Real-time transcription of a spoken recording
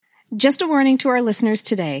Just a warning to our listeners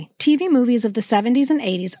today, TV movies of the 70s and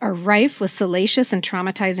 80s are rife with salacious and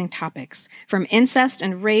traumatizing topics. From incest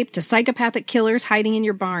and rape to psychopathic killers hiding in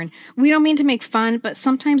your barn. We don't mean to make fun, but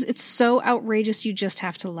sometimes it's so outrageous you just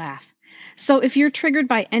have to laugh. So if you're triggered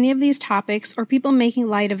by any of these topics or people making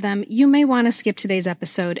light of them, you may want to skip today's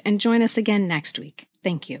episode and join us again next week.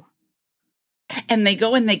 Thank you. And they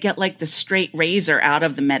go and they get like the straight razor out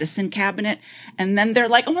of the medicine cabinet. And then they're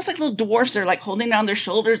like almost like little dwarfs. They're like holding down their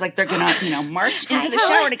shoulders like they're going to, march into the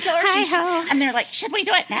shower to kill her. And they're like, should we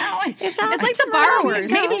do it now? And it's like the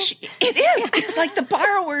borrowers. It is. It's like the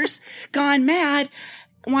borrowers gone mad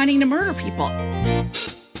wanting to murder people.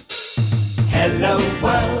 Hello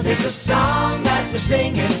world, here's a song that we're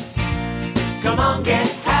singing. Come on, get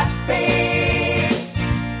happy.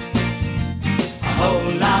 A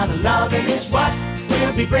whole lot of loving is what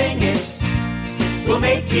we'll be bringing. We'll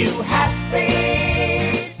make you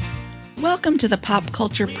happy. Welcome to the Pop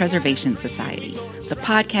Culture Preservation Society, the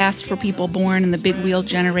podcast for people born in the big wheel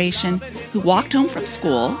generation who walked home from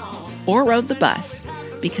school or rode the bus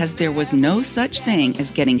because there was no such thing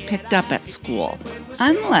as getting picked up at school,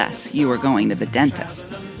 unless you were going to the dentist.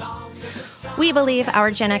 We believe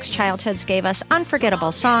our GenX childhoods gave us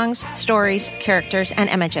unforgettable songs, stories, characters, and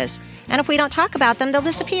images. And if we don't talk about them, they'll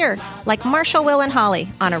disappear, like Marshall, Will, and Holly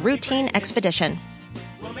on a routine expedition.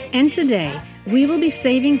 And today, we will be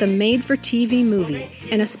saving the made-for-TV movie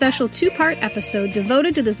in a special two-part episode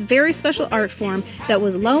devoted to this very special art form that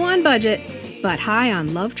was low on budget, but high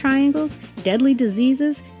on love triangles, deadly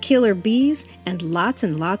diseases, killer bees, and lots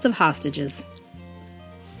of hostages.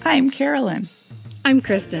 I'm Carolyn. I'm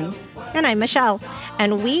Kristen. And I'm Michelle.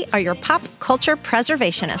 And we are your pop culture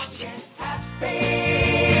preservationists.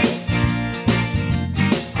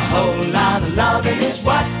 A whole lot of loving is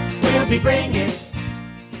what we'll be bringing.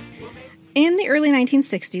 In the early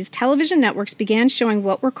 1960s, television networks began showing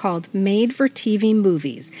what were called made-for-TV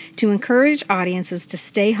movies to encourage audiences to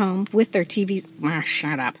stay home with their TVs.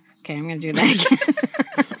 Shut up. Okay, I'm going to do that again.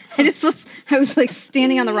 I was like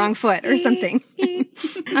standing on the wrong foot or something.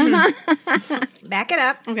 Back it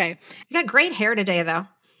up. Okay. You got great hair today, though.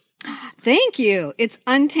 Thank you. It's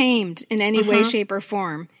untamed in any way, shape, or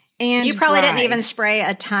form. And you probably dried. didn't even spray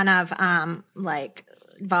a ton of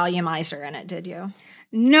volumizer in it, did you?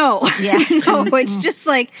 No. Yeah. No, it's just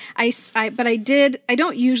like but I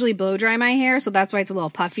don't usually blow dry my hair, so that's why it's a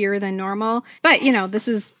little puffier than normal. But, this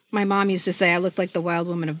is, my mom used to say I looked like the wild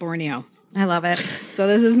woman of Borneo. I love it. So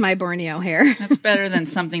this is my Borneo hair. That's better than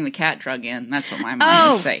something the cat drug in. That's what my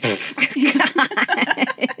mom would say.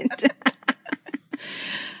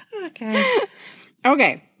 God.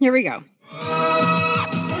 Okay, here we go.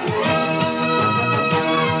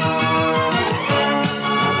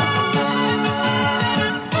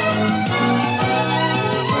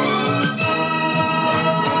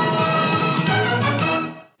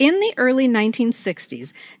 In the early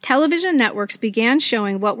 1960s, television networks began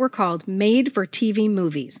showing what were called made-for-TV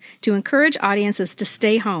movies to encourage audiences to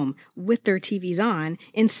stay home with their TVs on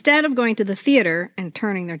instead of going to the theater and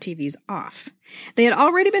turning their TVs off. They had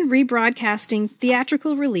already been rebroadcasting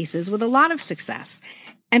theatrical releases with a lot of success.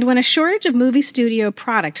 And when a shortage of movie studio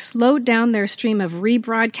product slowed down their stream of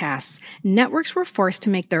rebroadcasts, networks were forced to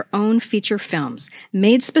make their own feature films,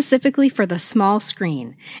 made specifically for the small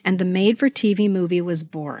screen, and the made-for-TV movie was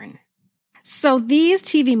born. So these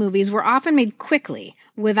TV movies were often made quickly,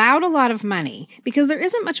 without a lot of money, because there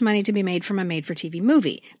isn't much money to be made from a made-for-TV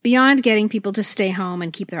movie, beyond getting people to stay home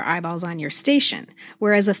and keep their eyeballs on your station,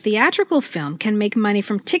 whereas a theatrical film can make money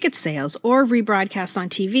from ticket sales or rebroadcasts on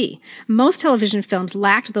TV. Most television films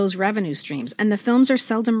lacked those revenue streams, and the films are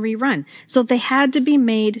seldom rerun, so they had to be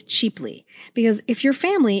made cheaply. Because if your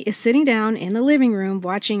family is sitting down in the living room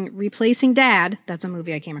watching Replacing Dad, that's a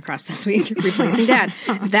movie I came across this week, Replacing Dad,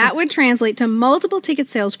 that would translate to multiple ticket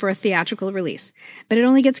sales for a theatrical release. But it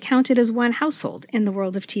only gets counted as one household in the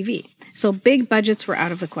world of TV. So big budgets were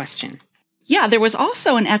out of the question. Yeah, there was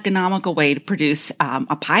also an economical way to produce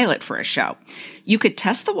a pilot for a show. You could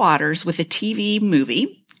test the waters with a TV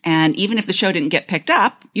movie, and even if the show didn't get picked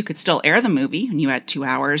up, you could still air the movie, and you had 2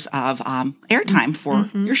 hours of airtime for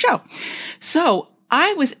your show. So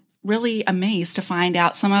I was really amazed to find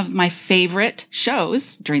out some of my favorite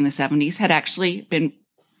shows during the 70s had actually been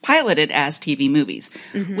piloted as TV movies.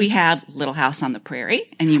 We have Little House on the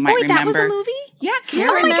Prairie, and you might remember. That was a movie? Yeah,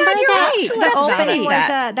 I remember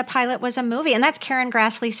that. The pilot was a movie, and that's Karen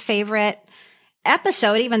Grassley's favorite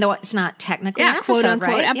episode, even though it's not technically an episode, quote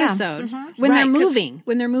unquote right? episode. Yeah. When they're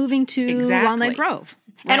moving to Walnut Grove.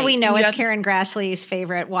 And we know it's Karen Grassley's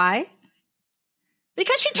favorite. Why?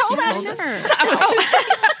 Because she told us.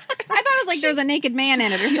 I thought it was like there was a naked man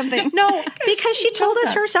in it or something. No, because she told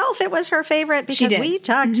us herself it was her favorite because we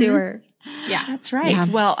talked to her. Yeah. That's right. Yeah.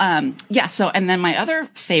 Well, so, and then my other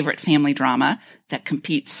favorite family drama that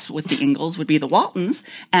competes with the Ingalls would be The Waltons.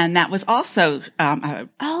 And that was also a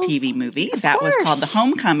TV movie that was called The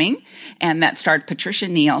Homecoming. And that starred Patricia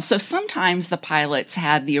Neal. So sometimes the pilots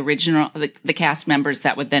had the original, the cast members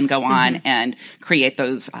that would then go on and create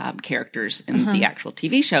those characters in the actual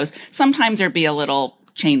TV shows. Sometimes there'd be a little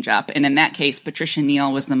change up. And in that case, Patricia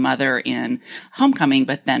Neal was the mother in Homecoming,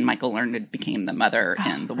 but then Michael Learned became the mother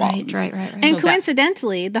in The Waltons. Right. And so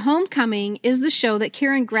coincidentally, The Homecoming is the show that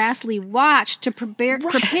Karen Grassley watched to prepare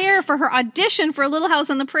for her audition for Little House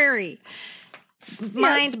on the Prairie.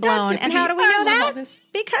 Mind blown. And how do we know that?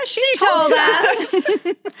 Because she told us.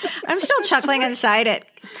 I'm still chuckling inside at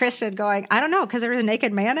Kristen going, I don't know, because there was a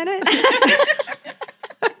naked man in it.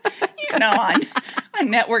 On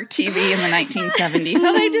network TV in the 1970s.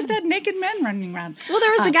 So they just had naked men running around. Well,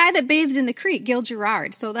 there was the guy that bathed in the creek, Gil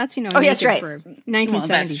Gerard. So that's, that's right. For 1970s. Well,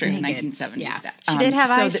 that's true, 1970s. Yeah. She did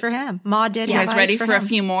have eyes for him. Maude did have eyes for him. You guys ready for a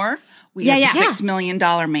few more? We have The $6 Million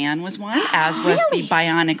Man was one, as was The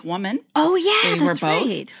Bionic Woman. Oh, yeah, they were both.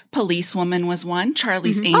 Right. Policewoman was one.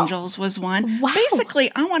 Charlie's Angels was one. Wow.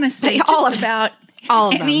 Basically, I want to say just about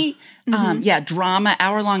any drama,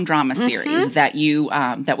 hour-long drama series that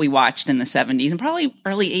that we watched in the 70s and probably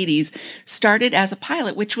early 80s started as a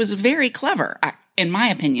pilot, which was very clever, in my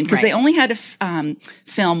opinion, because they only had to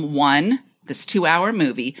film this 2-hour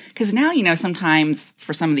movie. Because now, sometimes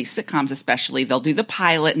for some of these sitcoms especially, they'll do the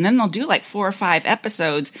pilot and then they'll do like 4 or 5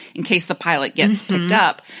 episodes in case the pilot gets picked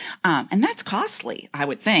up. And that's costly, I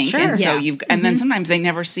would think. Sure. And so and then sometimes they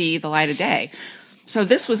never see the light of day. So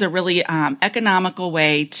this was a really economical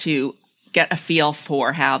way to get a feel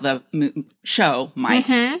for how the show might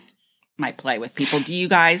play with people. Do you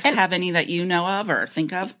guys have any that you know of or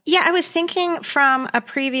think of? Yeah, I was thinking from a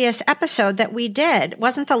previous episode that we did.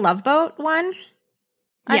 Wasn't the Love Boat one?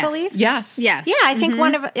 I believe. Yes. Yeah, I think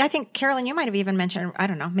I think Carolyn, you might have even mentioned, I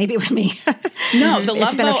don't know, maybe it was me. No, the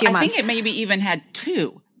Love Boat, I months. think it maybe even had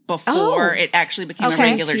 2 before it actually became a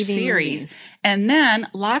regular TV series. Movies. And then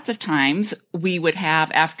lots of times we would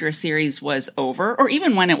have, after a series was over, or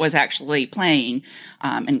even when it was actually playing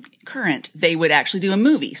and current, they would actually do a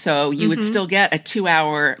movie. So you would still get a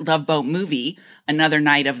 2-hour Love Boat movie another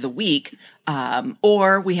night of the week.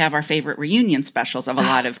 Or we have our favorite reunion specials of a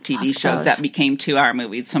lot of TV shows that became 2-hour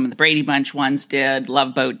movies. Some of the Brady Bunch ones did,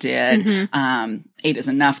 Love Boat did, 8 is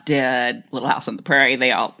Enough did, Little House on the Prairie.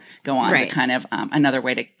 They all go on to kind of another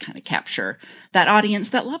way to kind of capture that audience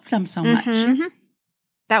that loved them so much.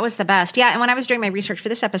 That was the best. Yeah, and when I was doing my research for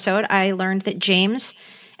this episode, I learned that James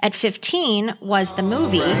at 15 was the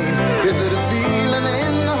movie. Is it a feeling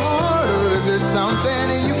in the heart or is it something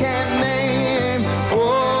you can't name?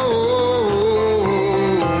 Oh,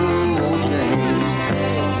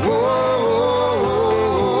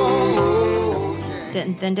 James.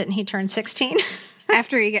 James. Didn't he turn 16?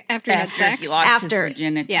 After he had sex? He lost his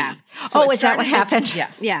virginity. Yeah. So is that what happened?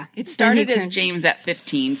 Yes. Yeah. It started as James at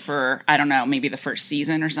 15 for, I don't know, maybe the first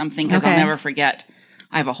season or something, because I'll never forget.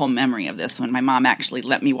 I have a whole memory of this when my mom actually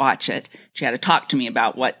let me watch it. She had to talk to me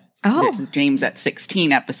about what the James at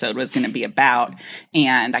 16 episode was going to be about.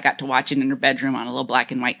 And I got to watch it in her bedroom on a little black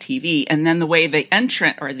and white TV. And then the way the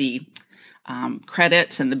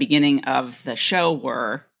credits and the beginning of the show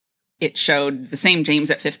were, it showed the same James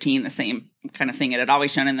at 15, the same kind of thing it had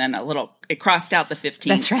always shown. And then it crossed out the 15.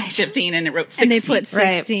 That's right. 15 and it wrote 16. And they put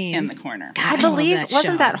 16 in the corner. I believe,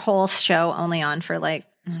 wasn't that whole show only on for like,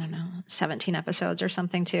 I don't know, 17 episodes or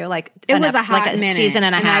something too? Like it was a hot minute. Season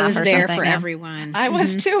and a half. I was or there something. for everyone. I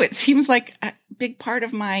was too. It seems like a big part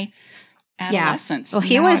of my adolescence. Well,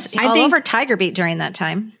 he was all over Tiger Beat during that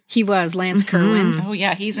time. He was Lance Kerwin. Oh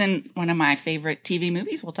yeah, he's in one of my favorite TV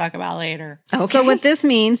movies we'll talk about later. Okay. So what this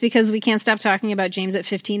means, because we can't stop talking about James at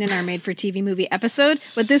 15 in our Made for TV movie episode,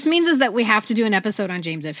 what this means is that we have to do an episode on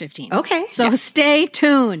James at 15. Okay. So stay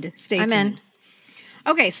tuned. Stay tuned. I'm in.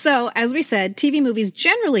 Okay, so as we said, TV movies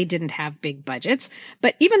generally didn't have big budgets,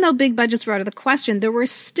 but even though big budgets were out of the question, there were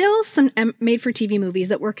still some made-for-TV movies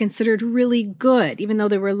that were considered really good, even though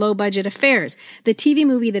they were low-budget affairs. The TV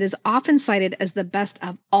movie that is often cited as the best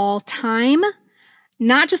of all time,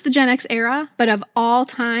 not just the Gen X era, but of all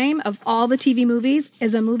time, of all the TV movies,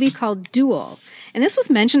 is a movie called Duel. And this was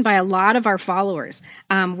mentioned by a lot of our followers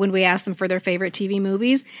when we asked them for their favorite TV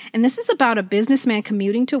movies. And this is about a businessman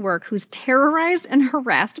commuting to work who's terrorized and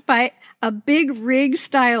harassed by a big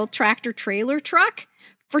rig-style tractor-trailer truck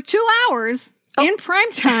for 2 hours in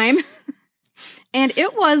prime time. And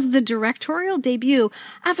it was the directorial debut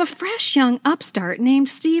of a fresh young upstart named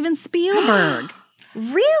Steven Spielberg.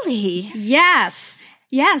 Really? Yes.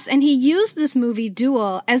 Yes. And he used this movie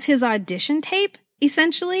Duel as his audition tape,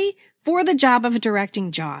 essentially, for the job of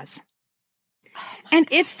directing Jaws. And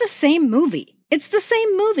it's the same movie. It's the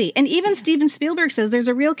same movie. And even Steven Spielberg says there's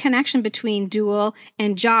a real connection between Duel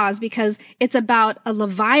and Jaws because it's about a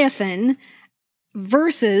Leviathan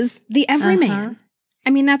versus the Everyman. I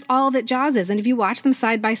mean, that's all that Jaws is. And if you watch them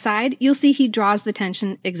side by side, you'll see he draws the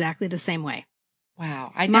tension exactly the same way.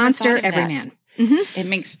 Wow. I never Monster, thought of Everyman. that. It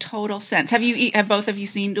makes total sense. Have both of you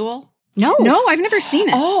seen Duel? No. No, I've never seen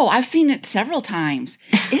it. Oh, I've seen it several times.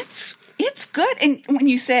 It's good. And when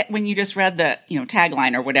you just read the,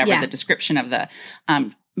 tagline or whatever, the description of the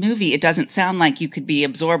movie, it doesn't sound like you could be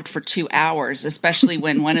absorbed for 2 hours, especially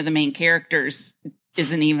when one of the main characters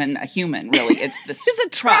isn't even a human, really. It's a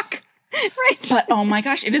truck. Right. But oh my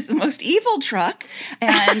gosh, it is the most evil truck.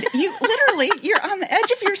 And you're on the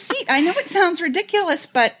edge of your seat. I know it sounds ridiculous,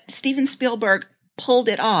 but Steven Spielberg pulled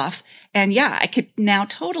it off. And yeah, I could now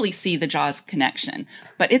totally see the Jaws connection,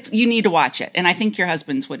 but you need to watch it. And I think your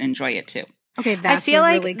husbands would enjoy it too. Okay. That's I feel a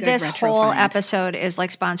like really good this retro whole find. episode is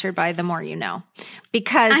like sponsored by The More You Know,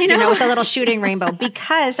 because, with the little shooting rainbow,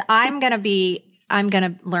 because I'm going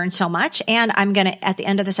to learn so much. And I'm going to, at the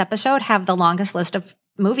end of this episode, have the longest list of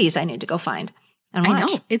movies I need to go find and watch. I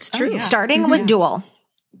know. It's true. Starting with Duel.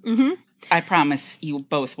 Mm-hmm. I promise you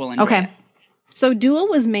both will enjoy it. So Duel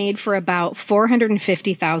was made for about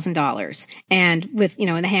 $450,000. And with,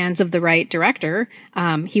 in the hands of the right director,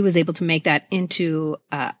 he was able to make that into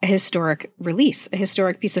a historic release, a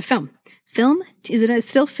historic piece of film. Film? Is it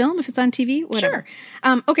still film if it's on TV? Whatever.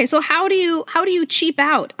 Sure. Okay, so how do you cheap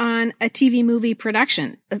out on a TV movie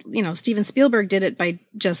production? Steven Spielberg did it by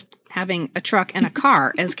just having a truck and a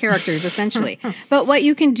car as characters, essentially. But what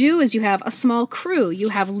you can do is you have a small crew. You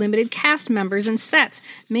have limited cast members and sets.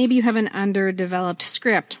 Maybe you have an underdeveloped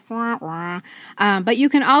script. But you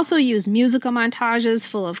can also use musical montages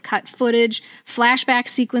full of cut footage, flashback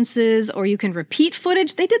sequences, or you can repeat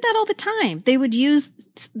footage. They did that all the time. They would use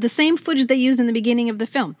the same footage they used in the beginning of the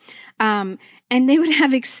film. And they would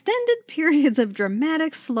have extended periods of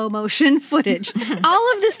dramatic slow motion footage.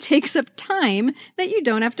 All of this takes up time that you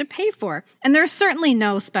don't have to pay for. And there's certainly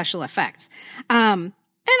no special effects. And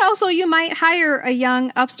also you might hire a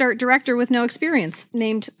young upstart director with no experience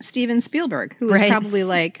named Steven Spielberg, who was probably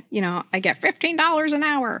like, I get $15 an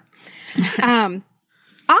hour.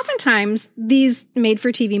 Oftentimes, these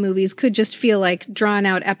made-for-TV movies could just feel like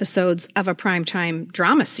drawn-out episodes of a primetime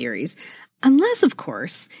drama series. Unless, of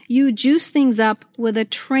course, you juice things up with a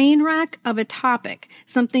train wreck of a topic,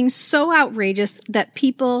 something so outrageous that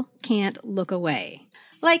people can't look away.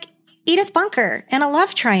 Like Edith Bunker in a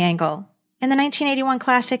love triangle in the 1981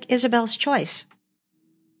 classic Isabel's Choice.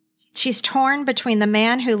 She's torn between the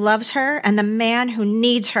man who loves her and the man who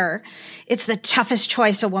needs her. It's the toughest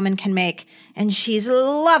choice a woman can make, and she's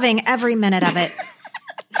loving every minute of it.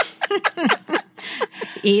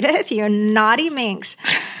 Edith, you naughty minx.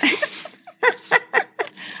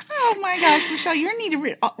 Oh my gosh, Michelle, you need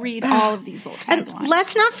to read all of these little taglines. And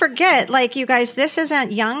let's not forget, you guys, this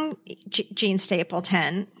isn't young Jean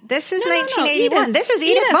Stapleton. This is 1981. No, this is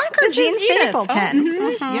Edith Bunker, Jean Stapleton.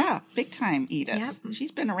 Yeah, big time Edith. Yep.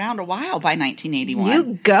 She's been around a while by 1981.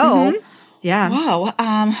 You go. Yeah.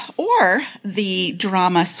 Whoa. Or the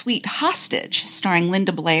drama Sweet Hostage, starring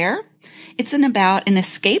Linda Blair. It's about an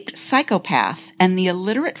escaped psychopath and the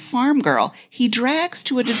illiterate farm girl he drags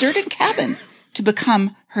to a deserted cabin to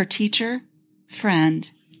become her teacher, friend,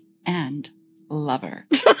 and lover.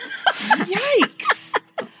 Yikes.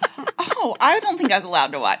 Oh, I don't think I was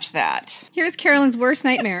allowed to watch that. Here's Carolyn's worst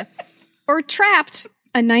nightmare. Or Trapped,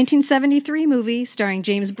 a 1973 movie starring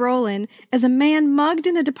James Brolin as a man mugged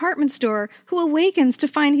in a department store who awakens to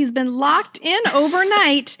find he's been locked in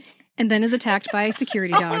overnight and then is attacked by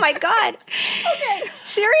security dogs. Oh my God. Okay.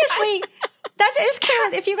 Seriously. That is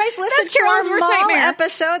Carolyn. If you guys listen to Carolyn's our worst nightmare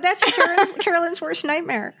episode, that's Carolyn's worst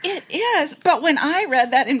nightmare. It is. But when I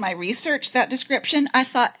read that in my research, that description, I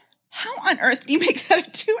thought, how on earth do you make that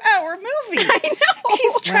a 2-hour movie? I know.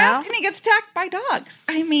 He's trapped and he gets attacked by dogs.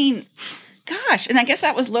 I mean, gosh. And I guess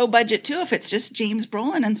that was low budget too, if it's just James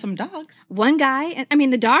Brolin and some dogs. One guy. I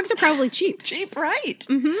mean, the dogs are probably cheap. Cheap, right.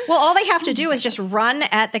 Mm-hmm. Well, all they have to do is just run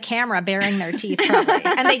at the camera baring their teeth, probably.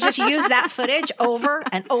 And they just use that footage over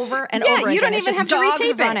and over and over again. You don't it's even have just to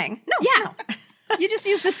dogs retape running. it. No. You just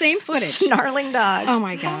use the same footage. Snarling dogs. Oh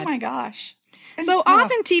my God. Oh my gosh. So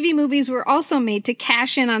often TV movies were also made to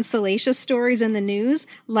cash in on salacious stories in the news,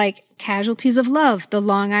 like Casualties of Love, the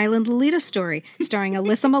Long Island Lolita story, starring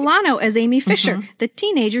Alyssa Milano as Amy Fisher, the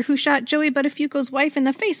teenager who shot Joey Buttafuoco's wife in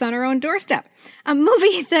the face on her own doorstep. A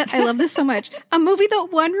movie that, I love this so much, a movie that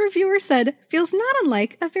one reviewer said feels not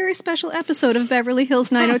unlike a very special episode of Beverly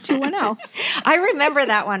Hills 90210. I remember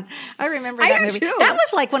that one. I remember that movie. Too. That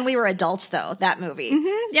was like when we were adults, though, that movie.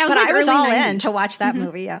 Mm-hmm. Yeah, it was but like I was early all 90s. in to watch that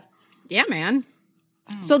movie, yeah. Yeah, man.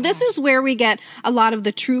 So this is where we get a lot of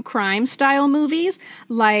the true crime style movies,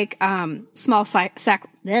 like Small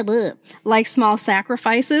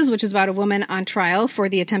Sacrifices, which is about a woman on trial for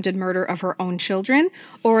the attempted murder of her own children,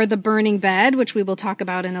 or The Burning Bed, which we will talk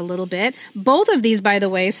about in a little bit. Both of these, by the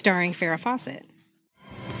way, starring Farrah Fawcett.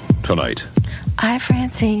 Tonight, I,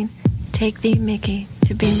 Francine, take thee, Mickey,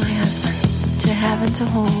 to be my husband, to have and to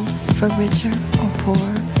hold, for richer or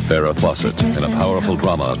poorer. Farrah Fawcett in a powerful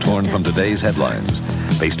drama torn from today's headlines,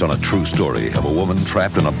 based on a true story of a woman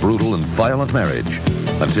trapped in a brutal and violent marriage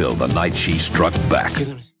until the night she struck back.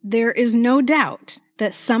 There is no doubt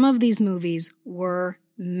that some of these movies were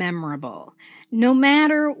memorable. No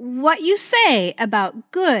matter what you say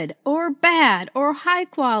about good or bad or high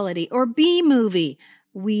quality or B movie,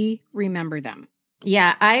 we remember them.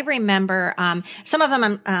 Yeah, I remember some of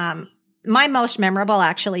them. My most memorable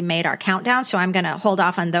actually made our countdown, so I'm going to hold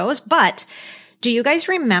off on those. But do you guys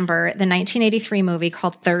remember the 1983 movie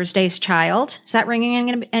called Thursday's Child? Is that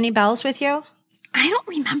ringing any bells with you? I don't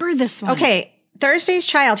remember this one. Okay, Thursday's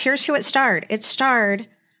Child. Here's who it starred. It starred,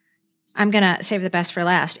 I'm going to save the best for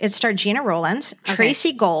last. It starred Gina Rowlands,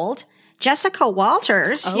 Tracy Gold, Jessica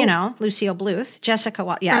Walters, you know, Lucille Bluth, Jessica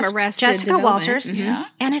Walters,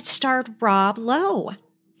 and it starred Rob Lowe.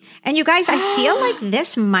 And you guys, I feel like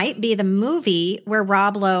this might be the movie where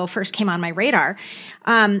Rob Lowe first came on my radar.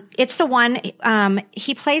 It's the one,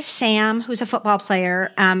 he plays Sam, who's a football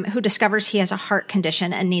player, who discovers he has a heart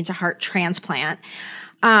condition and needs a heart transplant.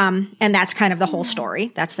 And that's kind of the whole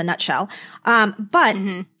story. That's the nutshell. But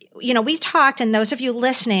you know, we talked, and those of you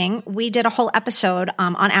listening, we did a whole episode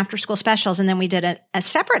on after school specials, and then we did a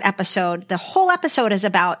separate episode. The whole episode is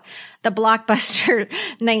about the blockbuster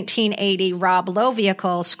 1980 Rob Lowe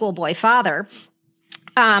vehicle, Schoolboy Father,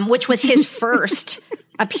 which was his first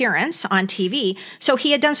appearance on TV. So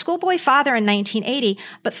he had done Schoolboy Father in 1980,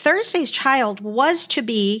 but Thursday's Child was to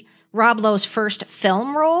be Rob Lowe's first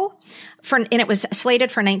film role. And it was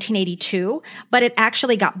slated for 1982, but it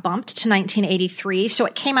actually got bumped to 1983. So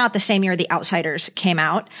it came out the same year The Outsiders came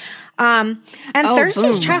out. And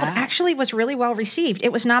Thursday's Child actually was really well received.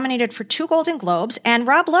 It was nominated for 2 Golden Globes, and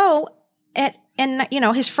Rob Lowe,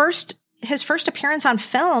 his first appearance on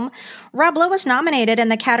film, Rob Lowe was nominated in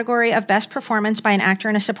the category of Best Performance by an Actor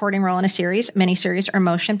in a Supporting Role in a Series, Miniseries, or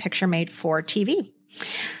Motion Picture Made for TV.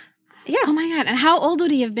 Yeah. Oh my God. And how old would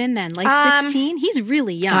he have been then? Like 16? He's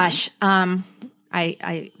really young. Gosh.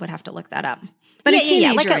 I would have to look that up. But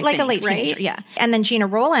yeah, like a late teenager. Right? Yeah. And then Gina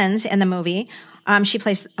Rowlands in the movie, she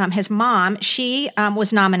plays his mom. She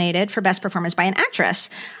was nominated for Best Performance by an Actress.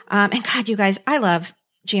 And God, you guys, I love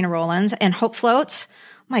Gina Rowlands and Hope Floats. Oh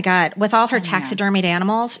my God, with all her taxidermied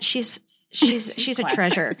animals, she's a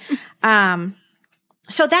treasure.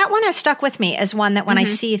 So that one has stuck with me as one that when I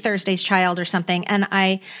see Thursday's Child or something, and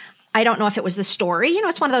I don't know if it was the story. You know,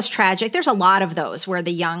 it's one of those tragic. There's a lot of those where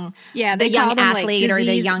the young athlete like or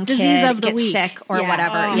the young kid gets sick or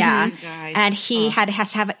whatever. And he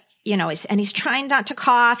has to have, you know, and he's trying not to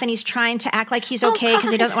cough and he's trying to act like he's okay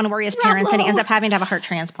because he doesn't want to worry his parents, and he ends up having to have a heart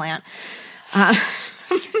transplant.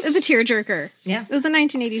 It's a tearjerker. Yeah, it was a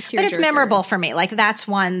 1980s tearjerker. But it's memorable for me. Like that's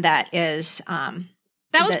one that is. That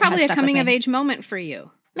was probably a coming of age moment for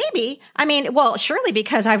you. Maybe. I mean, well, surely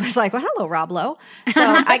because I was like, well, hello, Rob Lowe. So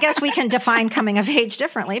I guess we can define coming of age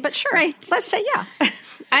differently, but sure. Right. Let's say, yeah.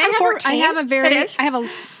 I have a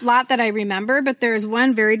lot that I remember, but there's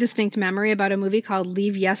one very distinct memory about a movie called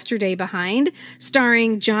Leave Yesterday Behind,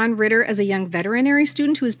 starring John Ritter as a young veterinary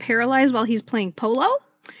student who is paralyzed while he's playing polo.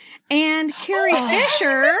 And Carrie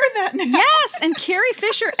Fisher, yes, and Carrie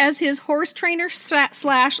Fisher as his horse trainer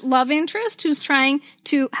 / love interest, who's trying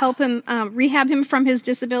to help him rehab him from his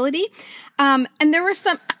disability. And there were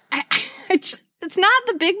some. It's not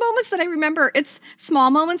the big moments that I remember. It's small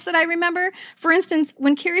moments that I remember. For instance,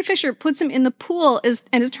 when Carrie Fisher puts him in the pool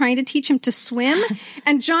and is trying to teach him to swim,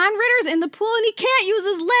 and John Ritter's in the pool and he can't use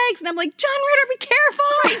his legs, and I'm like, John Ritter, be careful!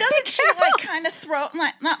 He doesn't She kind of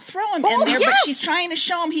not throw him in there, but she's trying to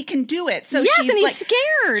show him he can do it. So yes, she's and he's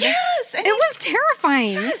scared. Yes, and it was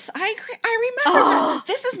terrifying. Yes, I agree. I remember that.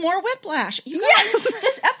 This is more Whiplash. You guys,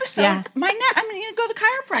 this episode, my neck. I'm going to go to the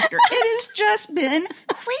chiropractor. It has just been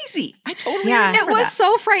crazy. crazy. I totally Yeah. It remember was that.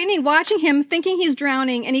 so frightening watching him thinking he's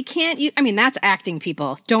drowning and he can't I mean, that's acting,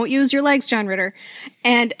 people. Don't use your legs, John Ritter.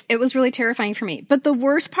 And it was really terrifying for me. But the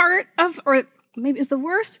worst part or maybe is the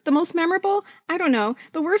worst, the most memorable? I don't know.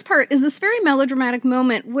 The worst part is this very melodramatic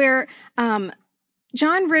moment where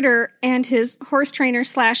John Ritter and his horse trainer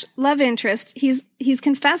 / love interest, he's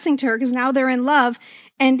confessing to her because now they're in love.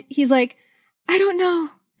 And he's like, I don't know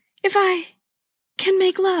if I can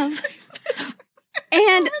make love.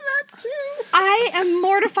 And I am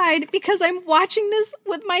mortified because I'm watching this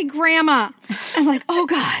with my grandma. I'm like, oh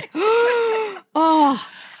God. Oh,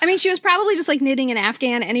 I mean, she was probably just like knitting an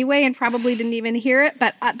Afghan anyway and probably didn't even hear it.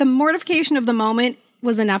 But the mortification of the moment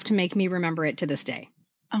was enough to make me remember it to this day.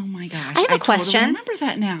 Oh my gosh. I have a question. Totally remember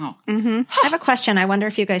that now. I have a question. I wonder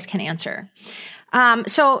if you guys can answer.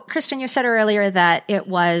 So, Kristen, you said earlier that it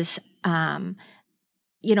was,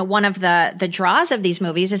 one of the draws of these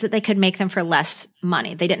movies is that they could make them for less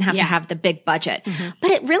money. They didn't have to have the big budget.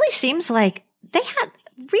 But it really seems like they had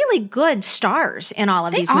really good stars in all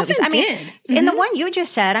of these movies. I mean, in the one you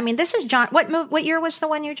just said, I mean, this is John. What year was the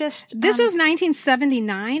one you just? This was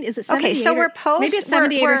 1979. Is it 78? Okay, so we're post. Maybe it's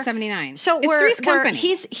 78 or 79. So it's Three's Company.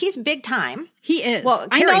 He's big time. He is. Well,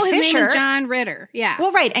 I know Carrie his Fisher, name is John Ritter. Yeah.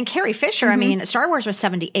 Well, right, and Carrie Fisher. I mean, Star Wars was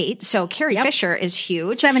 78, so Carrie Fisher is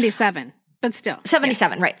huge. 77. But still.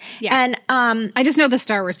 77, right. Yeah. And I just know the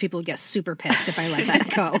Star Wars people would get super pissed if I let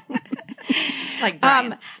that go. Like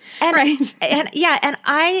Brian. and, Right. And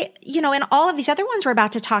I, and all of these other ones we're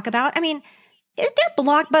about to talk about, I mean, they're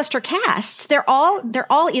blockbuster casts. They're all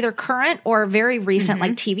either current or very recent,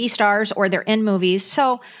 like TV stars, or they're in movies.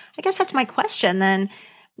 So I guess that's my question then.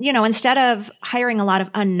 Instead of hiring a lot of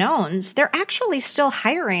unknowns, they're actually still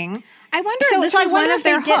hiring. I wonder if this is one of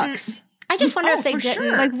their hooks. I just wonder if they for didn't.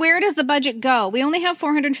 sure. Like, where does the budget go? We only have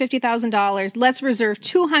 $450,000. Let's reserve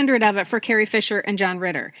 $200 of it for Carrie Fisher and John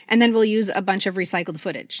Ritter. And then we'll use a bunch of recycled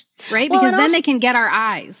footage, right? Well, Because and then also- they can get our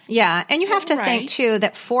eyes. Yeah. And you have to Right. think too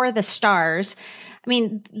that for the stars, I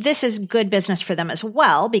mean, this is good business for them as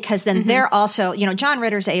well, because then they're also, John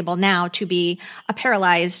Ritter's able now to be a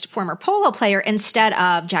paralyzed former polo player instead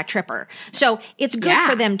of Jack Tripper. So it's good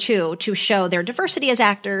for them too, to show their diversity as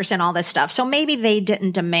actors and all this stuff. So maybe they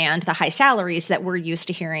didn't demand the high salaries that we're used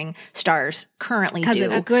to hearing stars currently do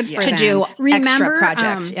It's good for to them. do Remember, extra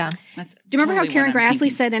projects. do That's you remember totally how Karen what I'm Grassley thinking.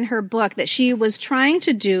 said in her book that she was trying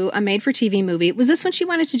to do a made-for-TV movie? Was this when she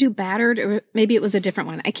wanted to do Battered, or maybe it was a different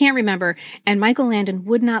one? I can't remember. And Michael Landon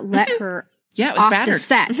would not let her Yeah, it was off Battered. the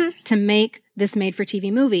set to make this made-for-TV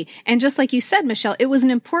movie. And just like you said, Michelle, it was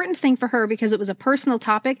an important thing for her because it was a personal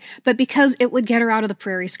topic, but because it would get her out of the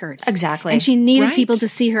prairie skirts. Exactly. And she needed Right. people to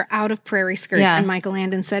see her out of prairie skirts. Yeah. And Michael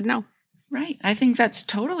Landon said no. Right. I think that's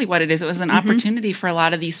totally what it is. It was an opportunity for a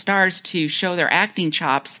lot of these stars to show their acting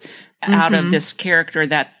chops out of this character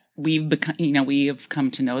that we've become, we have come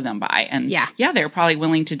to know them by. And they're probably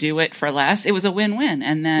willing to do it for less. It was a win-win.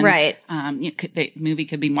 And then, the movie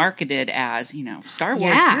could be marketed as, Star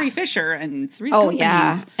Wars, Carrie Fisher and Three's Companies.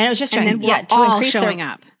 And it was just And trying, then we're to all increase showing their,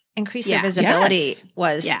 up. increase Yeah. their visibility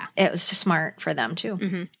Yes. it was smart for them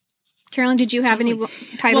too. Carolyn, did you have any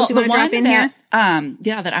titles you want to drop in here?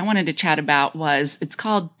 That I wanted to chat about it's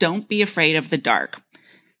called Don't Be Afraid of the Dark.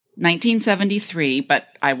 1973, but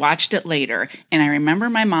I watched it later, and I remember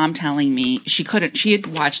my mom telling me she had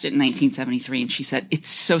watched it in 1973, and she said, it's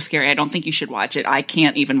so scary. I don't think you should watch it. I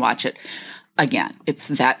can't even watch it again. It's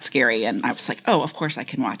that scary. And I was like, oh, of course I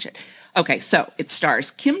can watch it. Okay. So it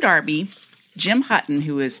stars Kim Darby, Jim Hutton,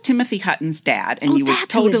 who is Timothy Hutton's dad, and you would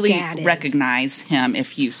that's who his totally dad is. recognize him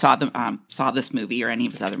if you saw this movie or any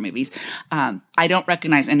of his other movies. I don't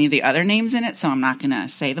recognize any of the other names in it, so I'm not going to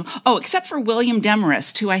say them. Oh, except for William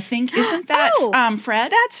Demarest, who I think isn't that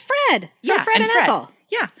Fred? That's Fred. Yeah, Fred and Ethel.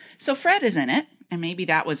 Yeah, so Fred is in it, and maybe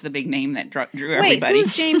that was the big name that drew Wait, everybody.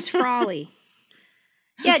 who's James Frawley?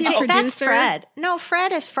 Yeah, he a that's producer? Fred. No,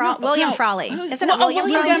 Fred is William Frawley. Isn't it William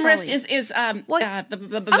William Frawley? Demarest is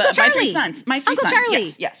my Charlie. three sons. My three Uncle sons.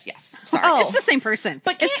 Charlie. Yes. Sorry. It's the same person.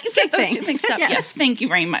 But it's can't the you same get those thing. two mixed up? Yes. Yes. Thank you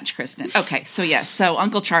very much, Kristen. Okay, so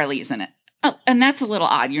Uncle Charlie is in it. Oh, and that's a little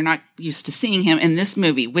odd. You're not used to seeing him in this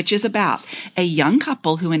movie, which is about a young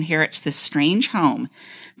couple who inherits this strange home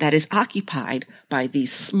that is occupied by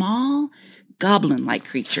these small goblin-like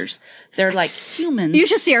creatures. They're like humans. You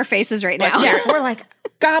should see our faces right now. We're like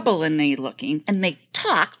goblin-y looking, and they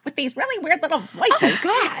talk with these really weird little voices.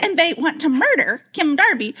 God. And they want to murder Kim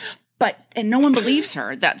Darby, and no one believes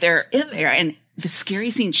her that they're in there. And the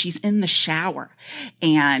scary scene, she's in the shower,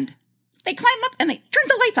 and they climb up and they turn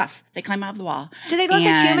the lights off. They climb out of the wall. Do they look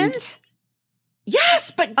like humans?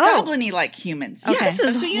 Yes, but goblin-y like humans. Okay. Yes,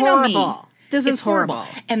 This is so you know me. horrible. This is horrible.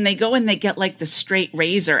 And they go and they get like the straight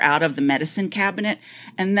razor out of the medicine cabinet.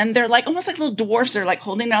 And then they're like, almost like little dwarfs. They're like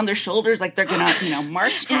holding down their shoulders, like they're going to,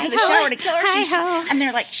 march into the shower to kill her. And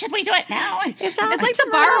they're like, should we do it now? And it's like the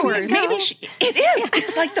borrowers. It is.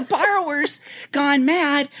 It's like the borrowers gone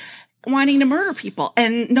mad, wanting to murder people.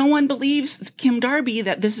 And no one believes Kim Darby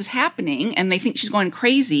that this is happening. And they think she's going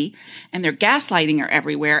crazy. And they're gaslighting her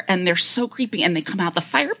everywhere. And they're so creepy. And they come out the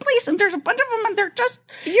fireplace and there's a bunch of them and they're just...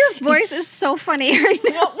 Your voice is so funny right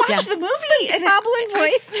now. Well, watch the movie. Goblin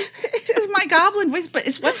voice. It is my goblin voice, but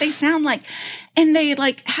it's what they sound like. And they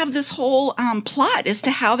like have this whole plot as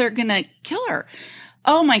to how they're going to kill her.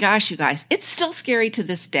 Oh my gosh, you guys. It's still scary to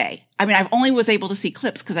this day. I mean, I've only was able to see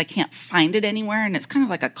clips because I can't find it anywhere. And it's kind of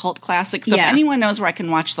like a cult classic. So if anyone knows where I can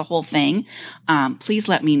watch the whole thing, please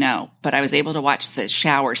let me know. But I was able to watch the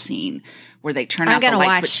shower scene where they turn out the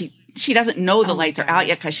lights. But she doesn't know the lights are out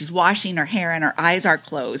yet because she's washing her hair and her eyes are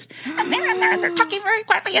closed. And they're in there and they're talking very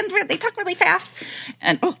quietly and they talk really fast.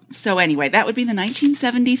 And so anyway, that would be the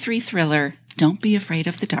 1973 thriller, Don't Be Afraid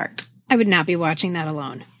of the Dark. I would not be watching that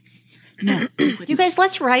alone. No. You guys,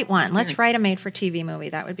 let's write one. Let's write a made-for-TV movie.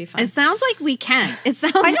 That would be fun. It sounds like we can. It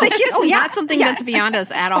sounds like it's not something that's beyond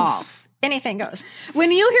us at all. Anything goes.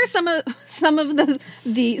 When you hear some of the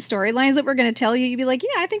storylines that we're going to tell you, you'd be like, yeah,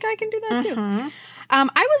 I think I can do that too. I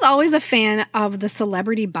was always a fan of the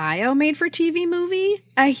celebrity bio made-for-TV movie.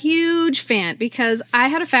 A huge fan because I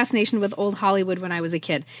had a fascination with old Hollywood when I was a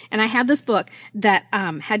kid. And I had this book that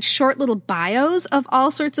had short little bios of all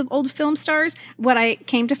sorts of old film stars. What I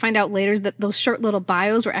came to find out later is that those short little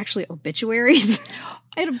bios were actually obituaries.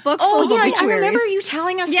 I had a book full of obituaries. I remember you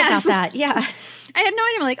telling us about that. Yeah. I had no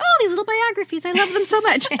idea. I'm like, oh, these little biographies. I love them so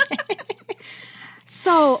much.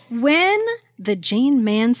 So when the Jane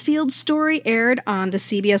Mansfield story aired on the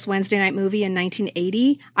CBS Wednesday Night Movie in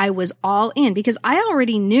 1980, I was all in because I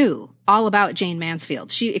already knew all about Jane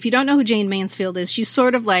Mansfield. If you don't know who Jane Mansfield is, she's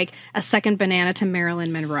sort of like a second banana to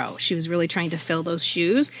Marilyn Monroe. She was really trying to fill those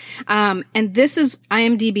shoes. And this is,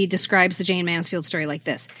 IMDb describes the Jane Mansfield story like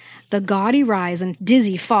this. The gaudy rise and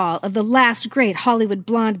dizzy fall of the last great Hollywood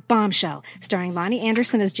blonde bombshell, starring Lonnie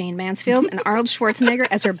Anderson as Jane Mansfield and Arnold Schwarzenegger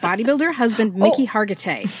as her bodybuilder husband, Mickey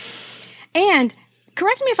Hargitay. And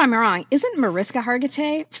correct me if I'm wrong, isn't Mariska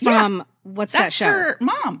Hargitay from what's that show? That's her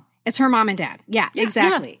mom. It's her mom and dad. Yeah,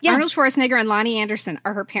 exactly. Yeah. Arnold Schwarzenegger and Lonnie Anderson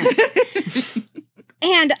are her parents.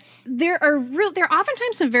 And there are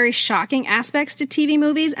oftentimes some very shocking aspects to TV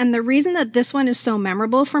movies, and the reason that this one is so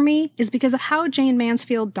memorable for me is because of how Jane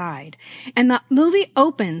Mansfield died. And the movie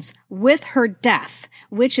opens with her death,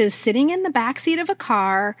 which is sitting in the backseat of a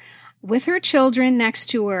car with her children next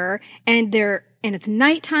to her, and it's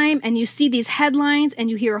nighttime, and you see these headlines, and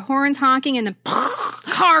you hear horns honking, and then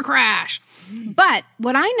car crash. But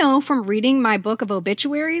what I know from reading my book of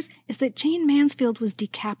obituaries is that Jane Mansfield was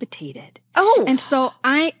decapitated. Oh. And so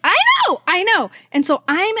I know. And so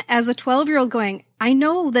I'm, as a 12-year-old going, I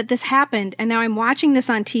know that this happened, and now I'm watching this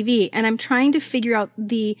on TV, and I'm trying to figure out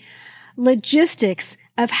the logistics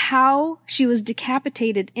of how she was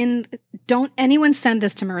decapitated don't anyone send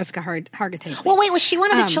this to Mariska Hargitay, please. Well, wait, was she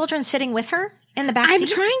one of the children sitting with her in the backseat? I'm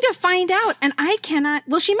trying to find out, and I cannot.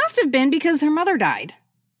 Well, she must have been because her mother died.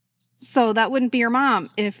 So that wouldn't be her mom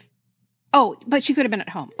but she could have been at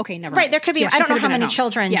home. Okay, never mind. Right, there could be, I don't know how many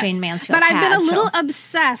children Jane Mansfield had. But I've been a little so.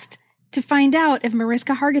 obsessed to find out if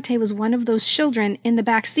Mariska Hargitay was one of those children in the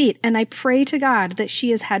back seat. And I pray to God that she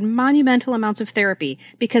has had monumental amounts of therapy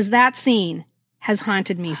because that scene has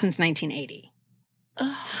haunted me since 1980.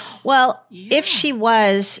 Well, if she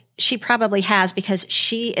was, she probably has because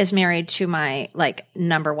she is married to my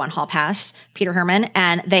number one hall pass, Peter Herman,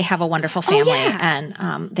 and they have a wonderful family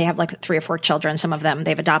and they have 3 or 4 children. Some of them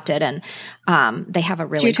they've adopted and they have a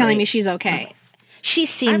really. So you're telling me she's okay? She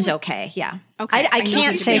seems okay. Yeah. Okay. I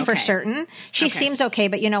can't say for certain. She seems okay,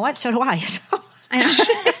 but you know what? So do I. So. I know.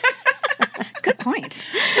 Good point.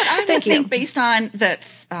 But I think based on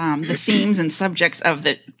the themes and subjects of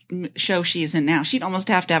the show she's in now, she'd almost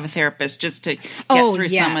have to have a therapist just to get through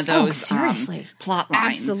some of those seriously. Plot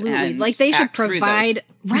lines. Absolutely. They should provide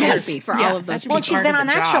therapy for all of those people. Well, she's been on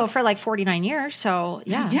that show for 49 years, so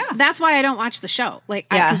yeah. That's why I don't watch the show,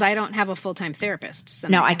 because I don't have a full-time therapist. So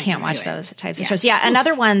no, I can't watch those types of shows. Yeah,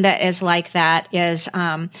 another one that is like that is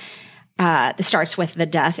starts with the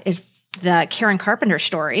death is the Karen Carpenter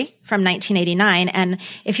story from 1989. And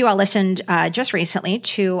if you all listened just recently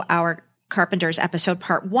to our Carpenter's episode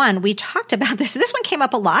part 1, we talked about this. This one came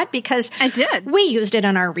up a lot because I did. We used it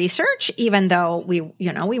in our research, even though we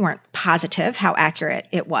weren't positive how accurate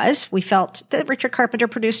it was. We felt that Richard Carpenter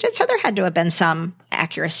produced it, so there had to have been some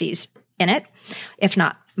accuracies in it, if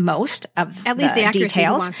not most of At least the accuracy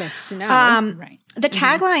details. he wants us to know. Right. The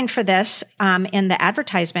tagline for this in the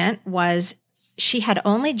advertisement was, "She had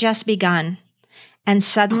only just begun, and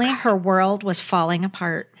suddenly her world was falling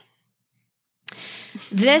apart."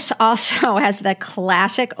 This also has the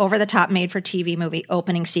classic over-the-top made-for-TV movie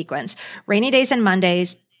opening sequence. Rainy Days and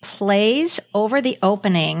Mondays plays over the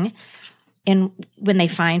opening when they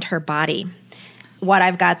find her body. What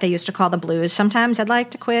I've got, they used to call the blues. Sometimes I'd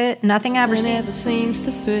like to quit. Nothing ever seems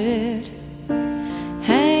to fit.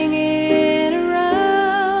 Hanging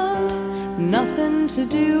around, nothing to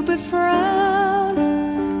do but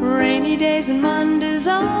frown. Rainy days and Mondays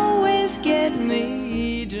always get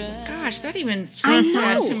me down. Gosh, that even sounds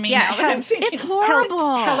sad to me. Yeah, now that I'm thinking. It's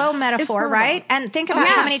horrible. Hello metaphor, It's horrible. right? And think about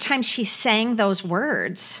how yes. many times she sang those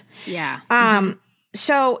words. Yeah.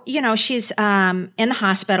 So, she's in the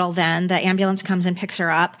hospital then. The ambulance comes and picks her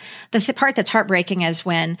up. The part that's heartbreaking is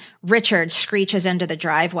when Richard screeches into the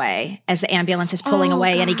driveway as the ambulance is pulling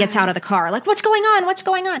away and he gets out of the car. Like, what's going on? What's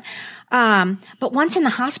going on? But once in the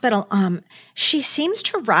hospital, she seems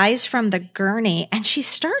to rise from the gurney and she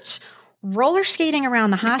starts roller skating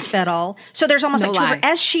around the hospital. So there's almost No like two of her, lie.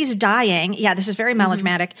 as she's dying. Yeah, this is very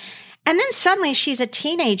melodramatic. And then suddenly she's a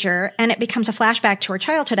teenager and it becomes a flashback to her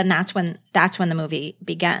childhood. And that's when the movie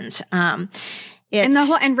begins. And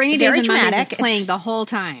Rainy Days very and Mondays is dramatic. playing the whole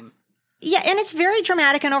time. Yeah, and it's very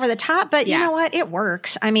dramatic and over the top, but you Yeah. know what? It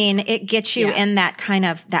works. I mean, it gets you in that kind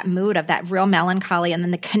of that mood of that real melancholy, and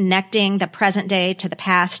then the connecting the present day to the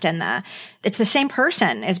past, and it's the same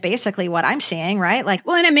person is basically what I'm seeing, right? Like,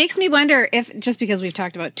 Well, and it makes me wonder if, just because we've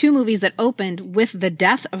talked about two movies that opened with the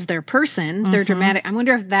death of their person, their dramatic, I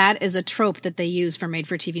wonder if that is a trope that they use for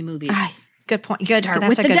made-for-TV movies. good point. Good. Start That's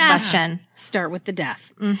with a the good death. question. Start with the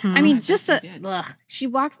death. I mean, just she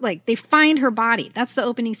walks, like, they find her body. That's the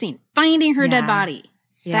opening scene. Finding her dead body.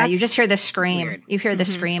 Yeah, you That's just hear the scream. weird. You hear the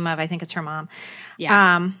scream of, I think it's her mom.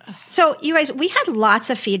 Yeah. So you guys, we had lots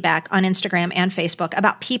of feedback on Instagram and Facebook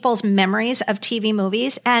about people's memories of TV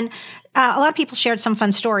movies. And a lot of people shared some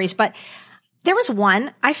fun stories, but there was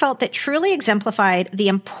one I felt that truly exemplified the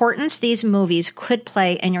importance these movies could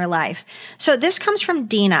play in your life. So this comes from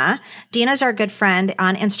Dina. Dina's our good friend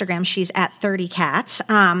on Instagram. She's at 30 Cats.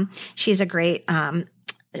 She's a great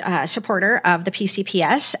supporter of the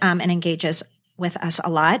PCPS and engages with us a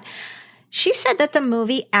lot. She said that the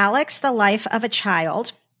movie Alex, the Life of a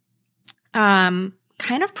Child kind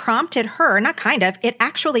of prompted her, it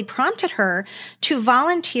actually prompted her to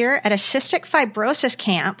volunteer at a cystic fibrosis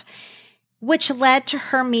camp, which led to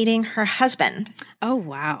her meeting her husband. Oh,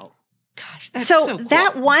 wow. Gosh, that's So so cool.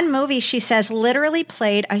 that one movie, she says, literally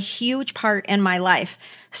played a huge part in my life.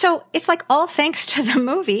 So it's like all thanks to the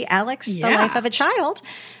movie, Alex, the Yeah. Life of a Child,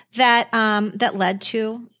 that led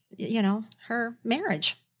to, her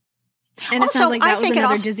marriage. And it Also, sounds like I that was think it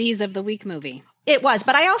another also- Disease of the Week movie. It was,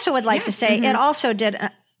 but I also would like to say it also did,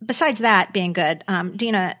 besides that being good,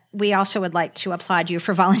 Dina, we also would like to applaud you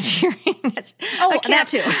for volunteering. that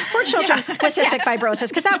too. For children with cystic fibrosis,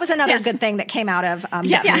 because that was another good thing that came out of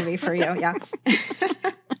that movie for you. Yeah.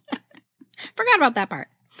 Forgot about that part.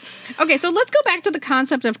 Okay, so let's go back to the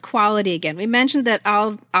concept of quality again. We mentioned that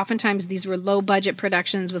oftentimes these were low-budget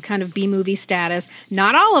productions with kind of B-movie status.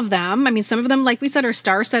 Not all of them. I mean, some of them, like we said, are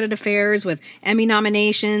star-studded affairs with Emmy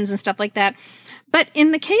nominations and stuff like that. But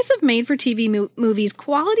in the case of made-for-TV movies,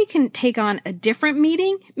 quality can take on a different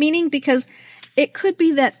meaning because it could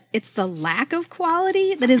be that it's the lack of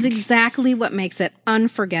quality that is exactly what makes it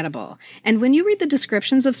unforgettable. And when you read the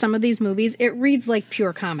descriptions of some of these movies, it reads like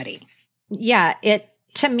pure comedy. Yeah,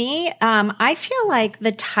 to me, I feel like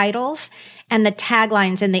the titles and the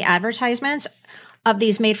taglines in the advertisements of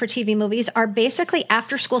these made-for-TV movies are basically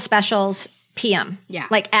after-school specials PM,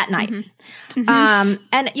 like at night.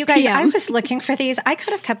 And you guys, PM. I was looking for these. I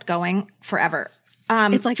could have kept going forever.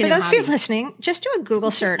 It's like for those of you listening, just do a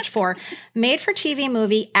Google search for made-for-TV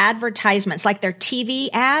movie advertisements, like their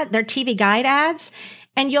TV guide ads,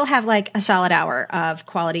 and you'll have like a solid hour of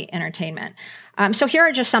quality entertainment. So here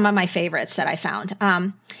are just some of my favorites that I found.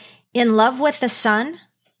 In Love with the Son,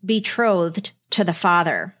 Betrothed to the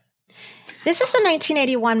Father. This is the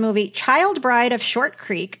 1981 movie Child Bride of Short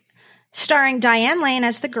Creek, starring Diane Lane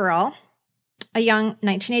as the girl, a young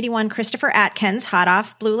 1981 Christopher Atkins, hot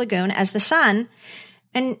off Blue Lagoon, as the son.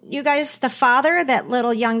 And you guys, the father that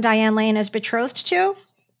little young Diane Lane is betrothed to?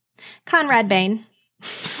 Conrad Bain.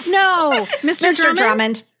 No, Mr.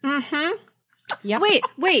 Drummond. Mm-hmm. Yep.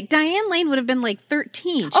 Wait, Diane Lane would have been like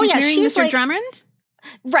 13. Oh, She's yeah, marrying she's Mr. like- Drummond?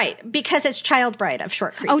 Right, because it's Child Bride of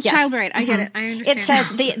Short Creek. Oh, yes. Child Bride. I get it. I understand. It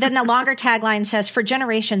says, then the longer tagline says, for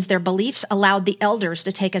generations, their beliefs allowed the elders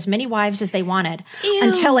to take as many wives as they wanted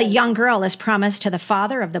until a young girl is promised to the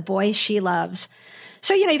father of the boy she loves.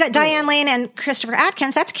 So, you got Diane Lane and Christopher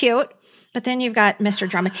Atkins. That's cute. But then you've got Mr.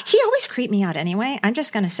 Drummond. He always creeped me out anyway. I'm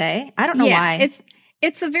just going to say. I don't know why.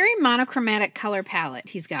 It's a very monochromatic color palette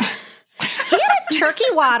he's got. He had a turkey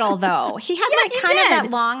waddle, though. He had kind of that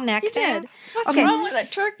long neck thing. What's wrong with a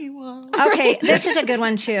turkey waddle? Okay, this is a good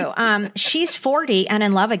one, too. She's 40 and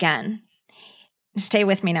in love again. Stay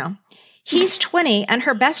with me now. He's 20 and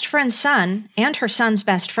her best friend's son and her son's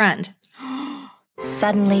best friend.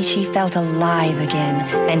 Suddenly she felt alive again,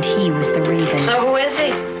 and he was the reason. So who is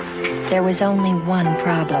he? There was only one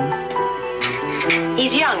problem.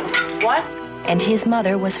 He's young. What? And his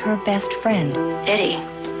mother was her best friend. Eddie.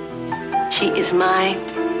 She is my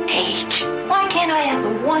age. Why can't I have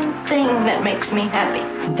the one thing that makes me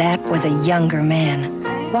happy? That was a younger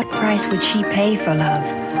man. What price would she pay for love?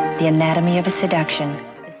 The Anatomy of a Seduction.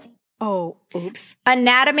 Oh, oops.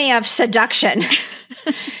 Anatomy of Seduction.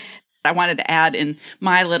 I wanted to add in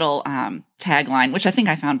my little tagline, which I think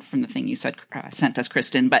I found from the thing you said, sent us,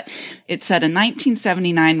 Kristen, but it said a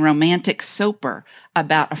 1979 romantic soaper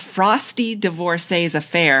about a frosty divorcee's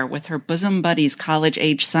affair with her bosom buddy's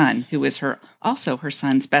college-age son, who is also her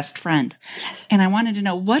son's best friend. Yes. And I wanted to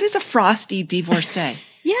know, what is a frosty divorcee?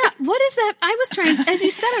 Yeah, what is that? I was trying, as you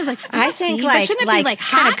said, I was like, frosty, I think shouldn't it be like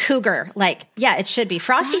hot? Kind of cougar. It should be.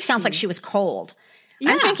 Frosty sounds like she was cold.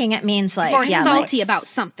 Yeah. I'm thinking it means or salty about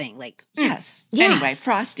something. Yes. Yeah. Anyway,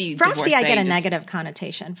 frosty I get a negative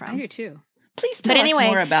connotation from. I do too. Please tell us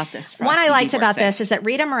more about this. What I liked about this is that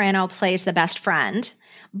Rita Moreno plays the best friend,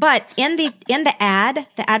 but in the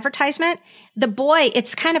advertisement, the boy,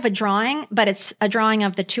 it's kind of a drawing, but it's a drawing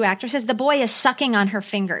of the two actresses. The boy is sucking on her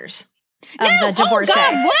fingers of the divorcee.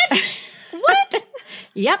 Oh God, what? What?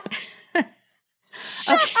 Yep.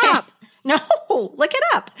 Shut up. No, look it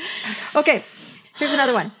up. Okay. Here's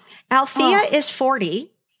another one. Althea is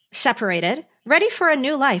 40, separated, ready for a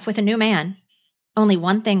new life with a new man. Only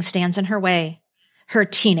one thing stands in her way. Her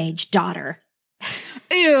teenage daughter.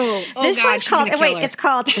 Ew. Oh, this one's called, it's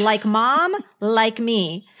called Like Mom, Like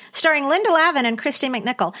Me, starring Linda Lavin and Christine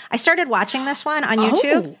McNichol. I started watching this one on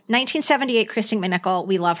YouTube. 1978 Christine McNichol.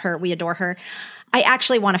 We love her. We adore her. I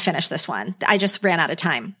actually want to finish this one. I just ran out of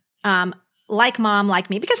time. Like Mom, Like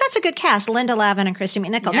Me, because that's a good cast, Linda Lavin and Christine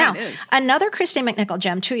McNichol. Yeah, now, another Christine McNichol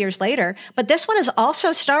gem 2 years later, but this one is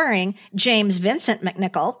also starring James Vincent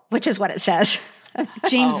McNichol, which is what it says.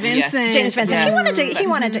 James Vincent. Yes. James Vincent. Yes. He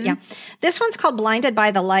wanted to, yeah. This one's called Blinded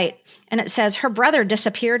by the Light, and it says, her brother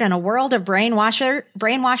disappeared in a world of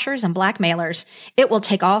brainwashers and blackmailers. It will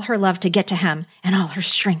take all her love to get to him and all her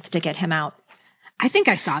strength to get him out. I think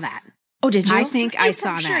I saw that. Oh, did you? I think I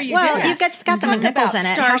saw that. You've got the McNichols in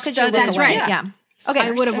it. How could you look That's away? right. Yeah. Okay.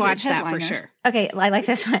 I would have watched that for sure. Okay, I like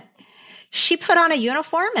this one. She put on a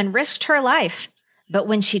uniform and risked her life. But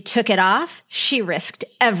when she took it off, she risked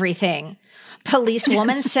everything.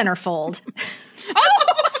 Policewoman Centerfold.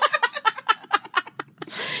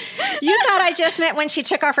 You thought I just meant when she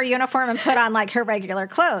took off her uniform and put on her regular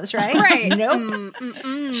clothes, right? Right. Nope.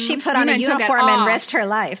 She put on a uniform and risked her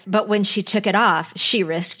life. But when she took it off, she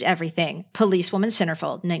risked everything. Policewoman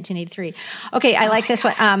Centerfold, 1983. Okay, I like this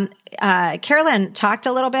one. Carolyn talked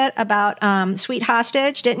a little bit about Sweet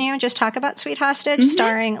Hostage, didn't you? Just talk about Sweet Hostage,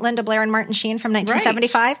 starring Linda Blair and Martin Sheen from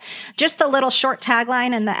 1975. Right. Just the little short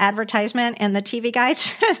tagline in the advertisement and the TV guide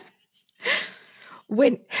says,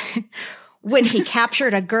 When he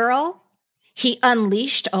captured a girl, he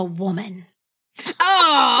unleashed a woman.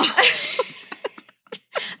 Oh.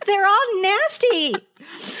 They're all nasty. And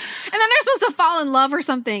then they're supposed to fall in love or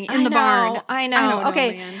something in the barn. I know.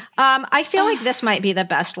 Okay. I feel like this might be the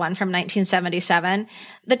best one from 1977.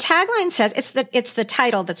 The tagline says, it's the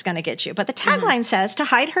title that's going to get you, but the tagline says, to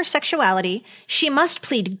hide her sexuality, she must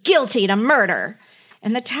plead guilty to murder.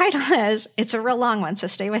 And the title is, it's a real long one, so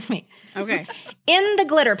stay with me. Okay. In the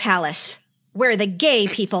Glitter Palace, where the gay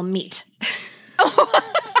people meet.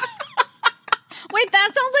 Wait,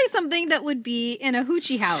 that sounds like something that would be in a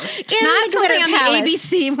hoochie house. Not something on the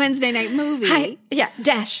ABC Wednesday night movie.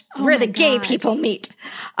 Where the gay people meet.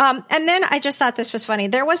 And then I just thought this was funny.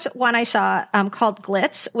 There was one I saw called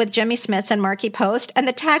Glitz with Jimmy Smits and Marky Post, and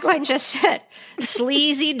the tagline just said,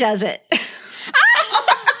 sleazy does it.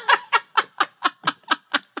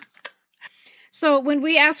 So when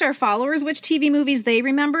we asked our followers which TV movies they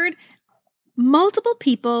remembered, multiple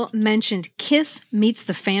people mentioned Kiss Meets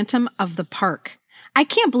the Phantom of the Park. I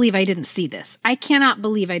can't believe I didn't see this. I cannot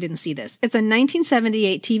believe I didn't see this. It's a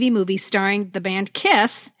 1978 TV movie starring the band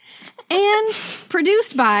Kiss and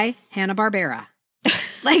produced by Hanna-Barbera.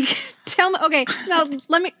 Like, tell me, okay, now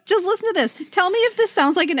let me just listen to this. Tell me if this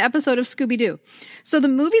sounds like an episode of Scooby-Doo. So the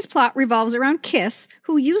movie's plot revolves around Kiss,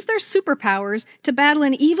 who use their superpowers to battle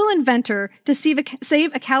an evil inventor to save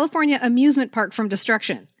a California amusement park from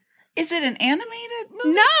destruction. Is it an animated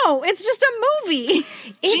movie? No, it's just a movie.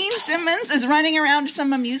 Gene Simmons is running around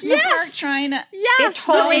some amusement park trying to... Yes. It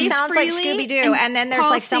totally Liz sounds Frehley like Scooby-Doo. And then there's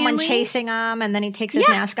Paul like someone Stanley. chasing him, and then he takes his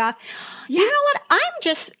mask off. Yeah. You know what?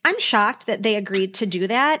 I'm shocked that they agreed to do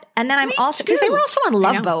that. And then I'm also, because they were also on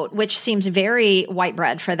Love Boat, which seems very white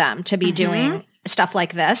bread for them to be doing stuff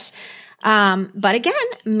like this. But again,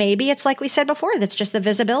 maybe it's like we said before, that's just the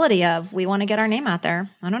visibility of, we want to get our name out there.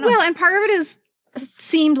 I don't know. Well, and part of it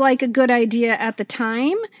seemed like a good idea at the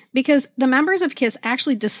time because the members of Kiss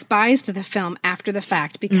actually despised the film after the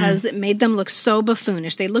fact because it made them look so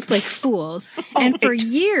buffoonish. They looked like fools. And for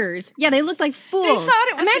years, they looked like fools. They thought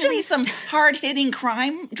it was going to be some hard-hitting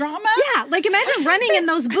crime drama? Yeah, like imagine running in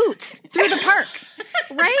those boots through the park,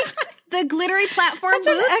 right? The glittery platform boots.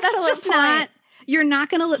 That's just not, you're not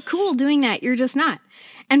going to look cool doing that. You're just not.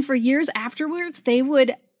 And for years afterwards, they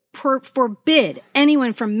would forbid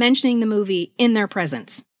anyone from mentioning the movie in their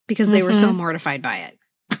presence because they were so mortified by it.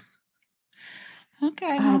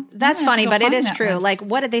 Okay. That's funny, but it is true. Like,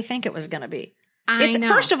 what did they think it was going to be? I know.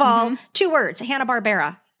 First of all, 2 words,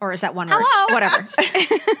 Hanna-Barbera. Or is that one word? Hello. Whatever.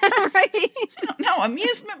 Right? No,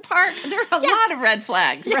 amusement park. There are a lot of red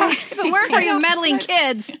flags. Right. If it weren't for you meddling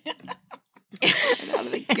kids. Out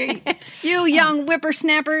of the gate. You young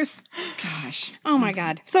whippersnappers. Gosh. Oh my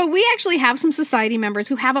God. So we actually have some society members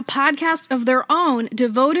who have a podcast of their own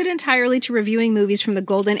devoted entirely to reviewing movies from the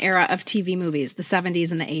golden era of TV movies, the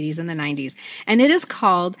 70s and the 80s and the 90s. And it is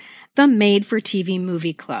called the Made for TV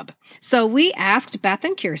Movie Club. So we asked Beth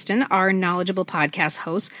and Kirsten, our knowledgeable podcast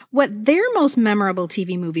hosts, what their most memorable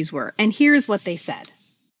TV movies were. And here's what they said.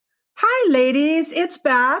 Hi, ladies. It's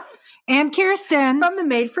Beth. And Kirsten From the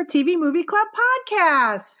Made for TV Movie Club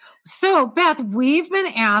podcast. So, Beth, we've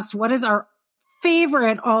been asked what is our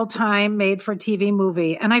favorite all-time made-for-TV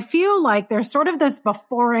movie. And I feel like there's sort of this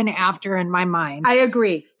before and after in my mind. I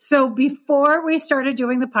agree. So before we started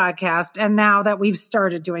doing the podcast, and now that we've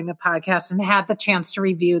started doing the podcast and had the chance to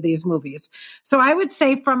review these movies. So I would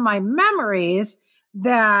say from my memories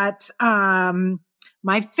that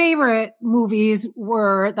my favorite movies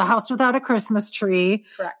were The House Without a Christmas Tree.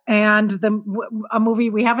 Correct. And a movie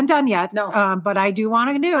we haven't done yet. No. But I do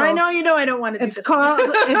want to do. I know you know I don't want to do It's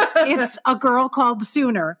this. it's A Girl Called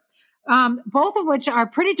Sooner. Both of which are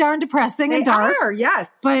pretty darn depressing and dark. They are,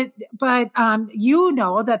 yes. But you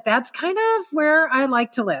know that's kind of where I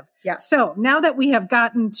like to live. Yeah. So now that we have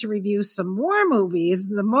gotten to review some more movies,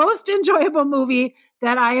 the most enjoyable movie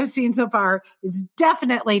that I have seen so far is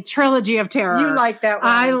definitely Trilogy of Terror. You like that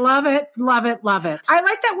one. I love it, love it, love it. I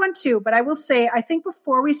like that one too, but I will say, I think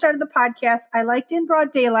before we started the podcast, I liked In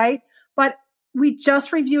Broad Daylight, but we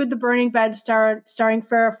just reviewed The Burning Bed starring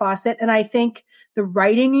Farrah Fawcett, and I think the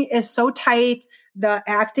writing is so tight. The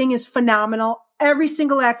acting is phenomenal. Every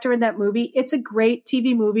single actor in that movie. It's a great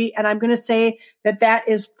TV movie. And I'm going to say that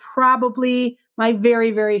is probably my very,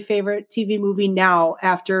 very favorite TV movie now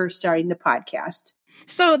after starting the podcast.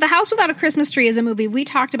 So The House Without a Christmas Tree is a movie we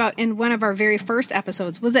talked about in one of our very first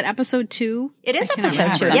episodes. Was it episode 2? It is I cannot episode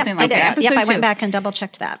remember. 2. Something Yep, like it is. that. Yep, I Episode went 2. back and double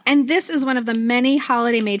checked that. And this is one of the many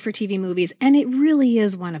holiday made-for-TV movies, and it really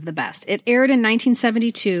is one of the best. It aired in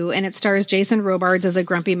 1972, and it stars Jason Robards as a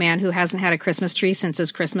grumpy man who hasn't had a Christmas tree since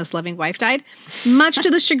his Christmas-loving wife died, much to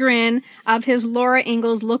the chagrin of his Laura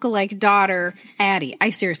Ingalls lookalike daughter, Addie.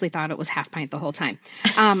 I seriously thought it was Half Pint the whole time.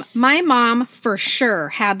 My mom, for sure,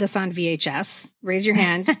 had this on VHS. Raise your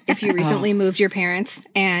hand if you recently moved your parents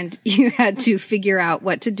and you had to figure out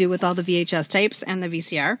what to do with all the VHS tapes and the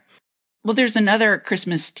VCR. Well, there's another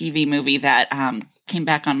Christmas TV movie that came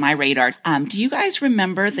back on my radar. Do you guys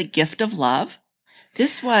remember The Gift of Love?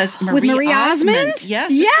 This was Marie Osmond. Yes,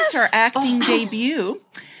 this was her acting debut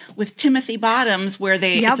with Timothy Bottoms, where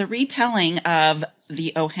it's a retelling of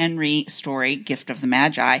the O. Henry story, Gift of the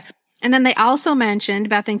Magi. And then they also mentioned,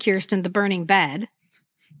 Beth and Kirsten, The Burning Bed.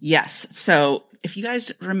 Yes. So if you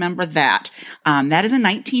guys remember that, that is a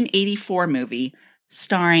 1984 movie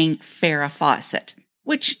starring Farrah Fawcett,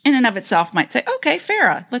 which in and of itself might say, okay,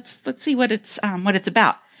 Farrah, let's see what it's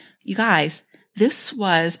about. You guys, this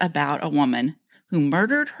was about a woman who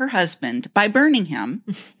murdered her husband by burning him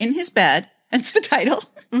in his bed. That's the title.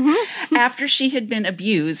 After she had been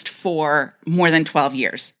abused for more than 12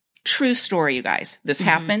 years. True story, you guys. This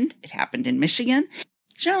happened. It happened in Michigan.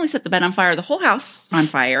 She not only set the bed on fire, the whole house on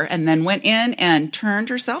fire, and then went in and turned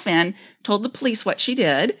herself in, told the police what she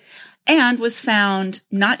did. and was found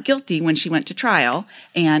not guilty when she went to trial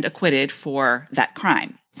and acquitted for that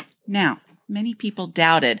crime. Now, many people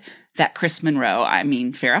doubted that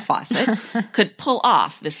Farrah Fawcett, could pull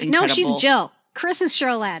off this incredible... No, she's Jill. Chris is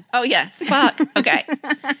Sherlad. Oh, yeah. Fuck. Okay.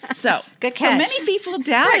 So, Good catch. So many people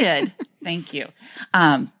doubted. Thank you.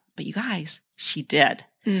 But you guys, she did.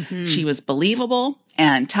 Mm-hmm. She was believable,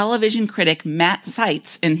 and television critic Matt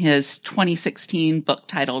Seitz, in his 2016 book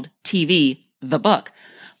titled TV, The Book,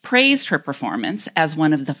 praised her performance as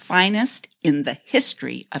one of the finest in the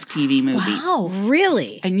history of TV movies. Wow,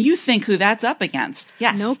 really? And you think who that's up against?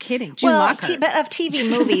 Yes. No kidding. June Well, Lockhart. but of TV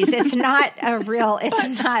movies, it's not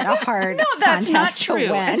a hard No, that's not contest to true.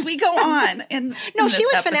 win. As we go on. No, she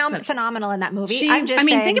was phenomenal in that movie. I mean,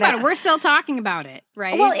 think about that- it. We're still talking about it,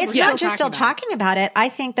 right? Well, it's We're not just still talking about it. I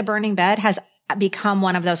think The Burning Bed has become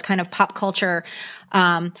one of those kind of pop culture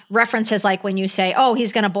references, like when you say, "Oh,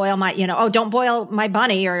 he's going to boil my," "Oh, don't boil my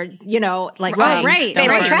bunny," or like right, Fatal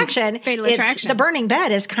right. Attraction. Fatal It's- Attraction. The Burning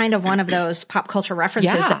Bed is kind of one of those pop culture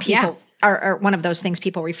references that people are one of those things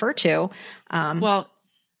people refer to.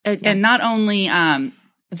 And not only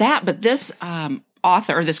that, but this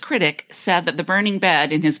author or this critic said that The Burning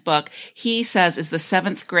Bed, in his book, he says is the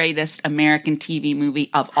 7th greatest American TV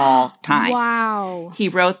movie of all time. Wow. He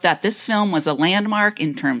wrote that this film was a landmark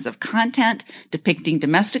in terms of content, depicting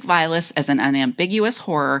domestic violence as an unambiguous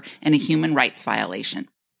horror and a human rights violation.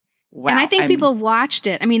 Wow. And I think people watched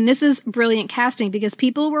it. I mean, this is brilliant casting because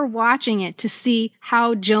people were watching it to see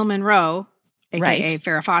how Jill Monroe, aka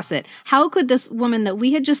Farrah Fawcett, how could this woman that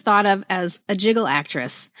we had just thought of as a jiggle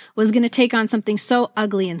actress was going to take on something so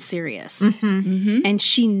ugly and serious? And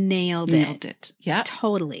she nailed it. Yeah,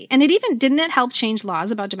 totally. And didn't it help change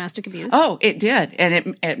laws about domestic abuse? Oh, it did.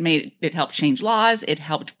 And it helped change laws. It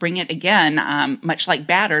helped bring it again, much like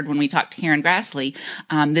Battered when we talked to Karen Grassley,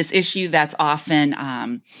 this issue that's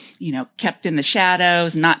often, kept in the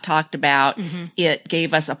shadows, not talked about. It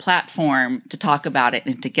gave us a platform to talk about it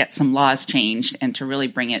and to get some laws changed and to really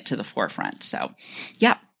bring it to the forefront. So,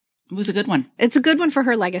 yeah, it was a good one. It's a good one for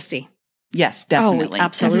her legacy. Yes, definitely. Oh,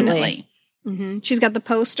 absolutely. Definitely. Mm-hmm. She's got the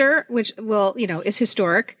poster, which is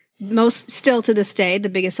historic. Most still to this day, the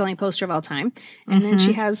biggest selling poster of all time. And then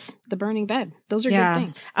she has The Burning Bed. Those are good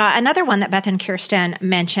things. Another one that Beth and Kirsten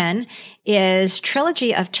mention is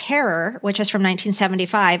Trilogy of Terror, which is from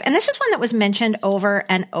 1975. And this is one that was mentioned over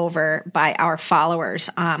and over by our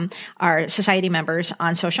followers, our society members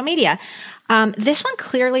on social media. This one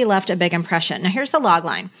clearly left a big impression. Now, here's the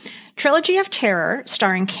logline. Trilogy of Terror,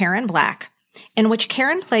 starring Karen Black, in which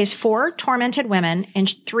Karen plays 4 tormented women in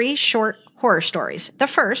 3 short horror stories. The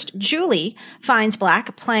first, Julie, finds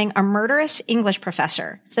Black playing a murderous English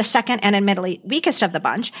professor. The second, and admittedly weakest of the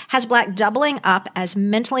bunch, has Black doubling up as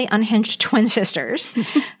mentally unhinged twin sisters.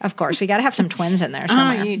 Of course, we got to have some twins in there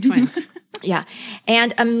somewhere. Oh, you need twins. Yeah.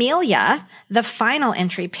 And Amelia, the final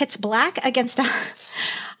entry, pits Black against a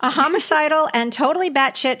homicidal and totally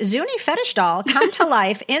batshit Zuni fetish doll come to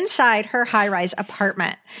life inside her high-rise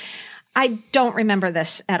apartment. I don't remember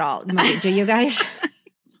this at all, the movie. Do you guys?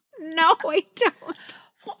 No, I don't.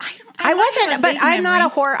 Well, I wasn't, but I'm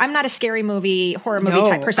not a scary horror movie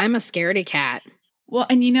type person. I'm a scaredy cat. Well,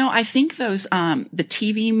 and I think those, the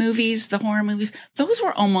TV movies, the horror movies, those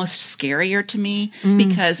were almost scarier to me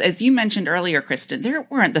because as you mentioned earlier, Kristen, there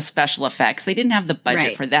weren't the special effects. They didn't have the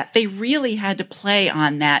budget for that. They really had to play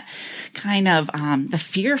on that kind of, the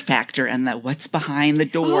fear factor and the what's behind the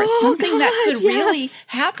door. Something that could really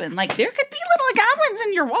happen. Like there could be little goblins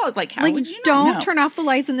in your wall. Like how would you not don't know? Turn off the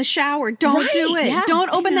lights in the shower. Don't do it. Yeah. Don't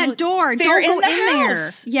open that door. They're Don't go in the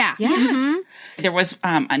house. there. Yeah. Yes. There was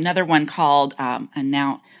another one called and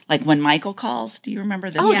now like When Michael Calls. Do you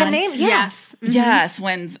remember this? Oh, the name? Yeah. Yes. Yes,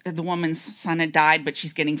 when the woman's son had died, but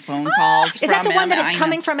she's getting phone calls. Is that the from one him, that and it's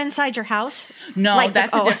coming from inside your house? No, Like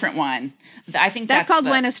that's a different one. I think That's called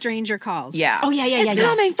When a Stranger Calls. Yeah. Oh, yeah. It's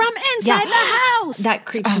coming from inside the house. That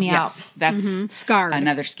creeps me out. That's Scarred.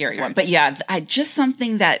 another scary one. But yeah, just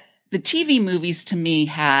something that the TV movies to me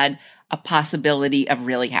had a possibility of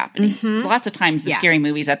really happening. Lots of times the scary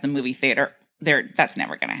movies at the movie theater, that's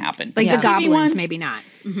never going to happen. Like the TV goblins, ones, maybe not.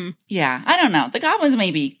 Yeah, I don't know. The goblins,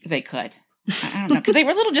 maybe they could. I don't know, because they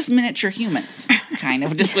were little just miniature humans, kind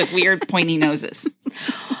of, just with weird pointy noses.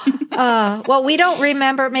 Well, we don't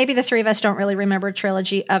remember, maybe the 3 of us don't really remember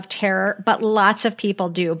Trilogy of Terror, but lots of people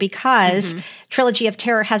do because Trilogy of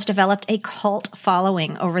Terror has developed a cult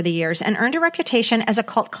following over the years and earned a reputation as a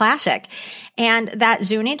cult classic. And that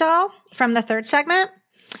Zuni doll from the 3rd segment,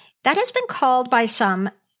 that has been called by some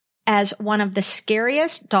as one of the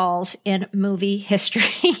scariest dolls in movie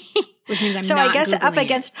history. Which means I'm so not I guess up Googling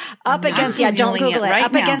against, Googling don't Google it. right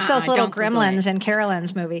Up now. against those little don't Google gremlins it. in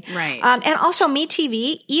Carolyn's movie. Right. And also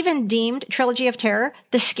MeTV even deemed Trilogy of Terror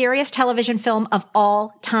the scariest television film of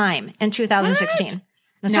all time in 2016.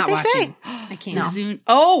 That's Not what they watching. say. I can't.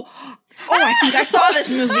 No. I think I saw this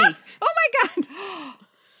movie. Oh my God.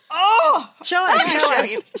 Show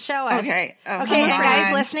us. Okay. Okay, and hold guys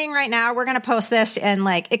on. listening right now, we're going to post this in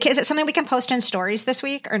is it something we can post in stories this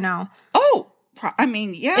week or no?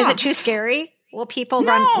 Yeah. Is it too scary? Will people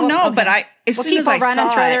No, run? but as will soon as people I run and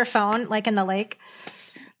saw throw it- their phone like in the lake?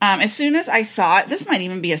 As soon as I saw it, this might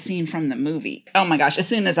even be a scene from the movie. Oh my gosh. As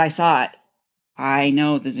soon as I saw it, I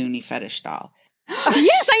know the Zuni fetish doll.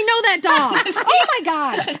 Yes, I know that doll. Oh my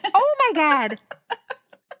God. Oh my God.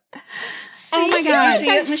 Oh my God. See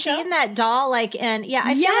it, I've Michelle? seen that doll I feel like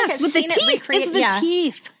I've with seen the it teeth. recreated. It's the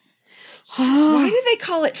teeth. Why do they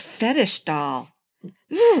call it fetish doll?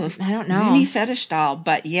 I don't know. Zuni fetish doll.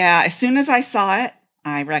 But yeah, as soon as I saw it,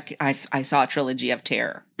 I saw a Trilogy of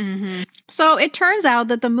Terror. Mm-hmm. So it turns out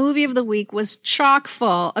that the movie of the week was chock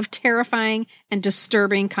full of terrifying and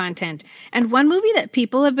disturbing content. And one movie that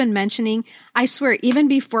people have been mentioning, I swear, even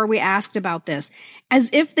before we asked about this, as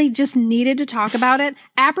if they just needed to talk about it,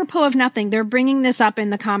 apropos of nothing, they're bringing this up in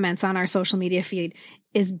the comments on our social media feed,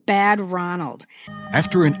 is Bad Ronald.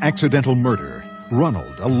 After an accidental murder,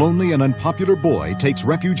 Ronald, a lonely and unpopular boy, takes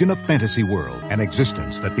refuge in a fantasy world, an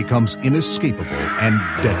existence that becomes inescapable and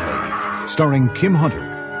deadly. Starring Kim Hunter,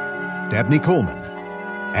 Dabney Coleman,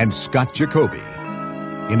 and Scott Jacoby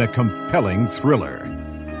in a compelling thriller,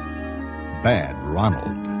 Bad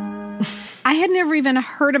Ronald. I had never even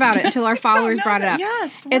heard about it until our followers brought it up.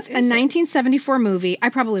 Yes. It's a 1974 movie. I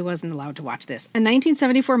probably wasn't allowed to watch this. A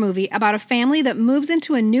 1974 movie about a family that moves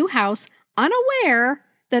into a new house unaware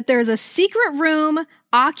that there's a secret room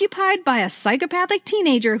occupied by a psychopathic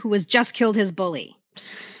teenager who has just killed his bully.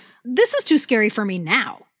 This is too scary for me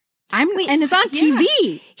now. And it's on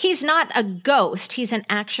TV. He's not a ghost. He's an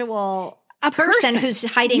actual person who's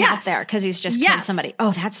hiding out there because he's just killed somebody.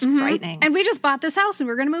 Oh, that's frightening. And we just bought this house and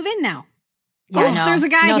we're going to move in now. Yeah, so there's a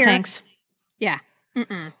guy no, here. Thanks. Yeah.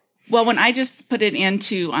 Mm-mm. Well, when I just put it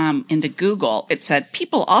into Google, it said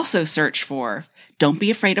people also search for Don't Be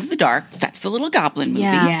Afraid of the Dark. That's the little goblin movie.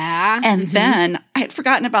 Yeah. And then I had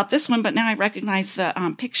forgotten about this one, but now I recognize the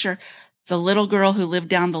picture. The little girl who lived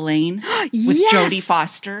down the lane with Jodie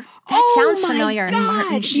Foster. That sounds familiar. God.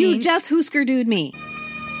 Martin You Sheen. just Husker-Dude me.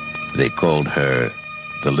 They called her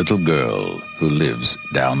the little girl who lives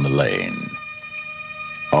down the lane.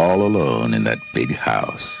 All alone in that big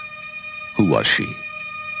house. Who was she?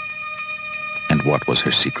 And what was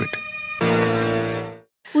her secret?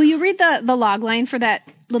 Will you read the log line for that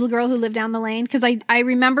little girl who lived down the lane? Because I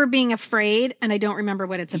remember being afraid, and I don't remember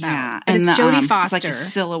what it's about. Yeah, But and it's Jodie Foster. It's like a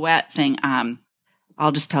silhouette thing.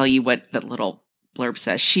 I'll just tell you what the little blurb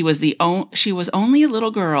says. She was only a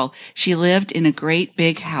little girl. She lived in a great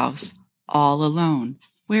big house, all alone.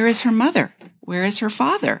 Where is her mother? Where is her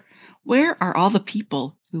father? Where are all the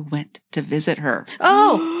people who went to visit her?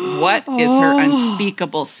 Oh, what is her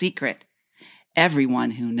unspeakable secret?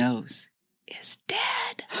 Everyone who knows is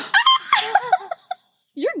dead.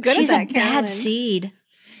 You're good she's at that, a Carolyn. bad seed.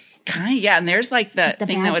 Kind of, yeah. And there's like the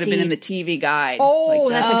thing bad that would have been in seed. the TV guide. Oh, like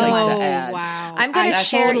that's a good like one. the ad. Wow. I'm going to I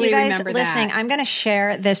share, totally you guys remember listening, that. I'm going to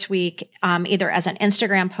share this week either as an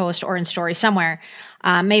Instagram post or in story somewhere,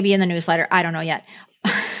 maybe in the newsletter. I don't know yet.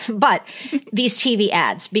 But these TV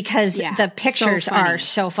ads, because the pictures are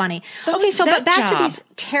so funny. Okay, so but back to these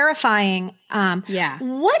terrifying,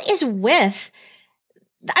 what is with,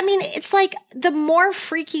 I mean, it's like the more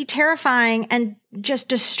freaky, terrifying, and just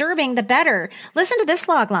disturbing, the better. Listen to this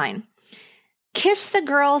log line. Kiss the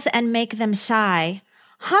girls and make them sigh.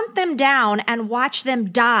 Hunt them down and watch them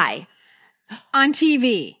die. On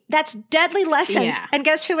TV. That's Deadly Lessons. Yeah. And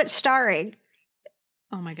guess who it's starring?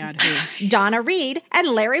 Oh my God, who? Donna Reed and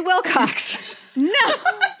Larry Wilcox. No,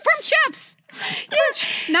 from Chips.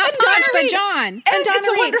 Not And Punch, Donna but Reed. John. And Donna It's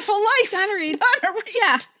a Reed. Wonderful Life. Donna Reed. Donna Reed.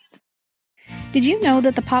 Yeah. Did you know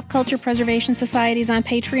that the Pop Culture Preservation Society is on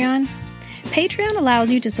Patreon? Patreon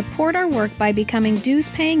allows you to support our work by becoming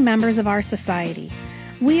dues-paying members of our society.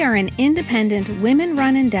 We are an independent,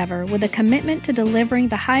 women-run endeavor with a commitment to delivering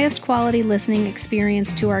the highest quality listening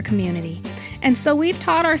experience to our community. And so we've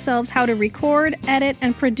taught ourselves how to record, edit,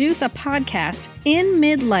 and produce a podcast in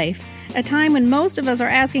midlife, a time when most of us are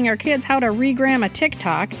asking our kids how to regram a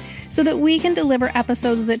TikTok, so that we can deliver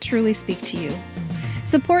episodes that truly speak to you.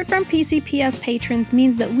 Support from PCPS patrons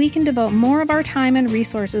means that we can devote more of our time and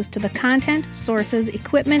resources to the content, sources,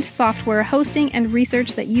 equipment, software, hosting, and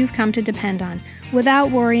research that you've come to depend on,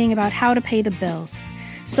 without worrying about how to pay the bills.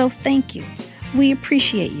 So thank you. We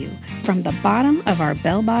appreciate you from the bottom of our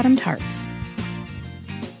bell-bottomed hearts.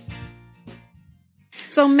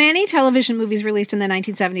 So many television movies released in the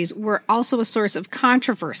 1970s were also a source of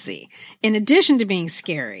controversy. In addition to being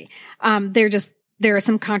scary, there are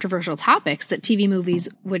some controversial topics that TV movies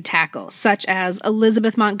would tackle, such as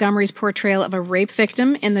Elizabeth Montgomery's portrayal of a rape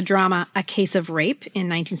victim in the drama A Case of Rape in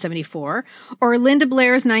 1974, or Linda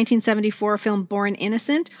Blair's 1974 film Born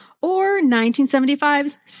Innocent, or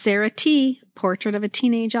 1975's Sarah T. Portrait of a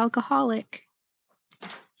Teenage Alcoholic.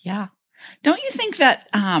 Yeah. Don't you think that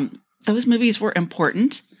those movies were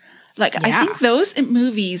important? Like, yeah. I think those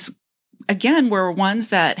movies, again, were ones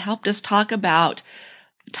that helped us talk about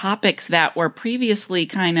topics that were previously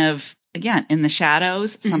kind of, again, in the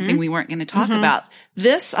shadows, something we weren't going to talk about.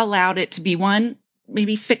 This allowed it to be one,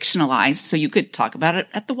 maybe fictionalized, so you could talk about it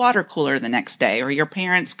at the water cooler the next day, or your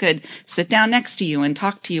parents could sit down next to you and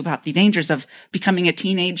talk to you about the dangers of becoming a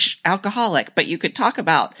teenage alcoholic, but you could talk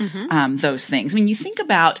about those things. I mean, you think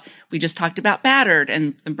about, we just talked about Battered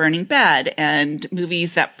and Burning Bed and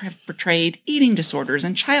movies that portrayed eating disorders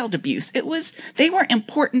and child abuse. They were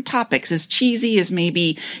important topics, as cheesy as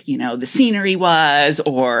maybe, the scenery was,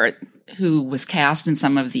 or who was cast in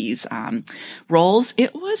some of these roles.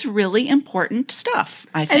 It was really important stuff,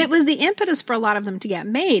 I think. And it was the impetus for a lot of them to get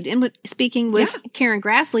made. And speaking with Karen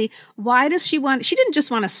Grassley, why does she didn't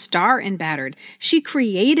just want to star in Battered. She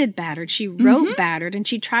created Battered. She wrote Battered, and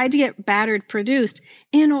she tried to get Battered produced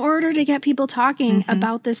in order to get people talking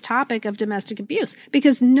about this topic of domestic abuse,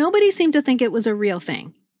 because nobody seemed to think it was a real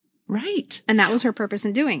thing. Right. And that was her purpose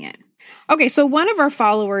in doing it. Okay, so one of our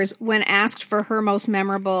followers, when asked for her most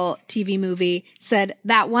memorable TV movie, said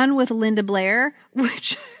that one with Linda Blair,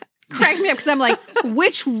 which cracked me up because I'm like,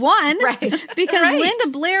 which one? Right. Because Linda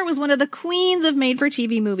Blair was one of the queens of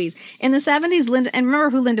made-for-TV movies. In the 70s, and remember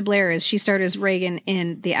who Linda Blair is. She starred as Reagan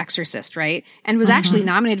in The Exorcist, right? And was actually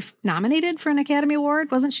nominated for an Academy Award.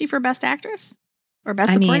 Wasn't she for Best Actress? Or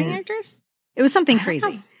Best Supporting Actress? It was something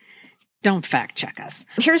crazy. Don't fact check us.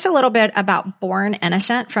 Here's a little bit about Born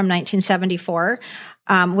Innocent from 1974,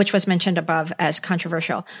 which was mentioned above as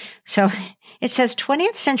controversial. So it says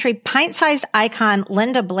 20th century pint-sized icon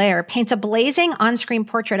Linda Blair paints a blazing on-screen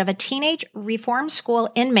portrait of a teenage reform school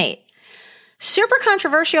inmate. Super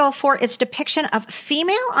controversial for its depiction of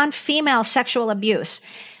female-on-female sexual abuse.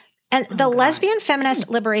 And the lesbian feminist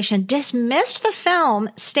liberation dismissed the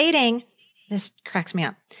film, stating, this cracks me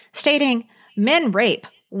up, stating, men rape,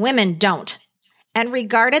 women don't, and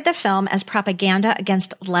regarded the film as propaganda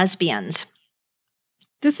against lesbians.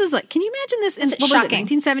 This is like, can you imagine this in, what was it,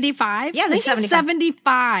 1975? Yeah, this is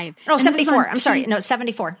 75. No, 74. I'm sorry. No, it's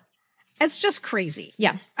 74. It's just crazy.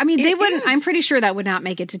 Yeah. I mean, I'm pretty sure that would not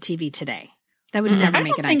make it to TV today. That would never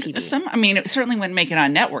make it on TV. It certainly wouldn't make it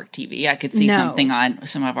on network TV. I could see something on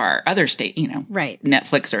some of our other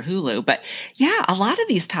Netflix or Hulu. But yeah, a lot of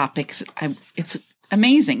these topics, it's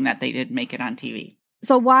amazing that they did make it on TV.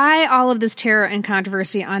 So why all of this terror and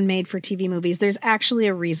controversy on made-for-TV movies? There's actually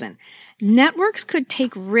a reason. Networks could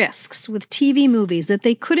take risks with TV movies that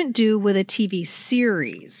they couldn't do with a TV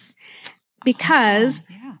series. Because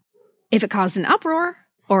if it caused an uproar,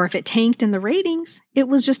 or if it tanked in the ratings, it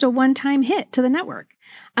was just a one-time hit to the network.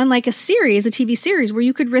 Unlike a TV series where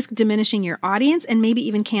you could risk diminishing your audience and maybe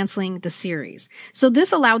even canceling the series. So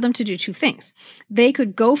this allowed them to do two things. They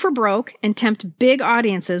could go for broke and tempt big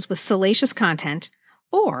audiences with salacious content,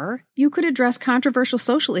 or you could address controversial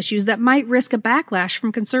social issues that might risk a backlash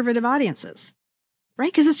from conservative audiences.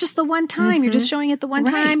 Right? Because it's just the one time. You're just showing it the one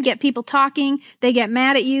time, get people talking, they get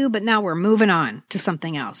mad at you, but now we're moving on to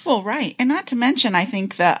something else. Well, right. And not to mention, I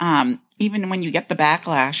think that even when you get the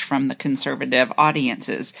backlash from the conservative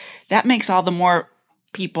audiences, that makes all the more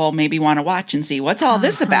people maybe want to watch and see what's all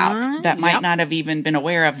this about that might not have even been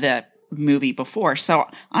aware of the movie before. So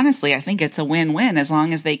honestly, I think it's a win-win as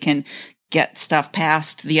long as they can get stuff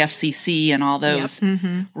past the FCC and all those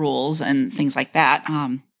rules and things like that,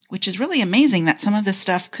 which is really amazing that some of this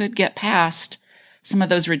stuff could get past some of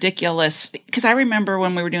those ridiculous, because I remember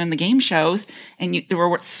when we were doing the game shows and there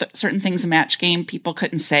were certain things in Match Game people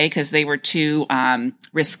couldn't say because they were too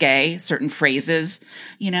risque, certain phrases,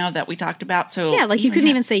 that we talked about. So yeah, like you couldn't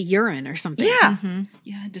even say urine or something. Yeah.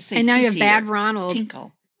 You had to say and now you have Bad Ronald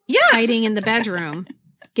hiding in the bedroom,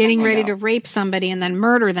 getting ready to rape somebody and then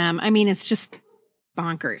murder them. I mean, it's just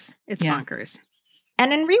bonkers. It's bonkers.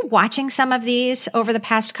 And in rewatching some of these over the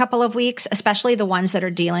past couple of weeks, especially the ones that are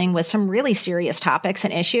dealing with some really serious topics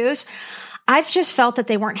and issues, I've just felt that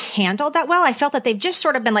they weren't handled that well. I felt that they've just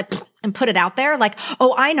sort of been like, and put it out there like,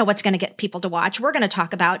 oh, I know what's going to get people to watch. We're going to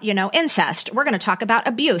talk about, incest. We're going to talk about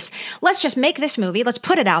abuse. Let's just make this movie. Let's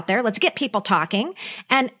put it out there. Let's get people talking.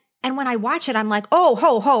 And And when I watch it, I'm like, oh,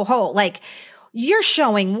 ho. Like, you're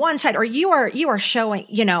showing one side, or you are showing,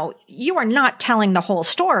 you are not telling the whole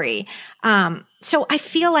story. So I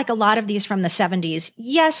feel like a lot of these from the 70s,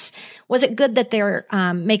 yes, was it good that they're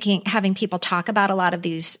having people talk about a lot of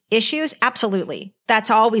these issues? Absolutely. That's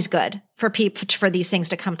always good for people, for these things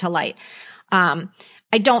to come to light. I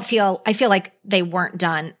feel like they weren't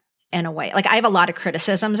done in a way. Like, I have a lot of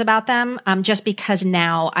criticisms about them, just because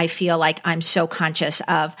now I feel like I'm so conscious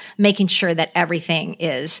of making sure that everything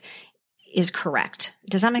is correct.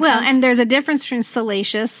 Does that make sense? Well, and there's a difference between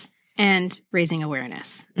salacious and raising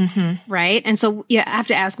awareness, right? And so you have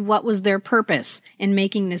to ask, what was their purpose in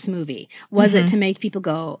making this movie? Was it to make people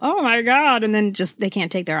go, oh my God, and then just they can't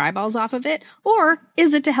take their eyeballs off of it? Or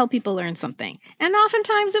is it to help people learn something? And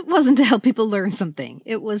oftentimes it wasn't to help people learn something.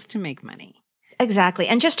 It was to make money. Exactly.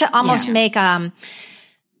 And just to almost make,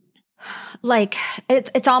 like,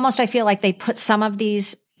 it's almost, I feel like they put some of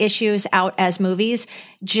these issues out as movies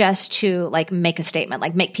just to like make a statement,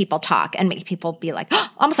 like make people talk and make people be like,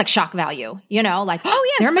 almost like shock value, like, oh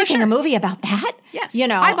yes, they're making a movie about that. Yes.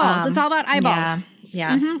 Eyeballs. It's all about eyeballs.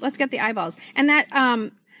 Yeah. Let's get the eyeballs. And that,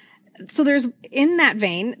 so there's, in that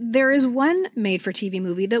vein, there is one made for TV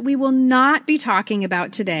movie that we will not be talking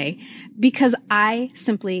about today because I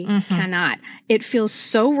simply cannot. It feels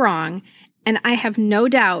so wrong. And I have no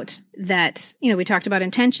doubt that, we talked about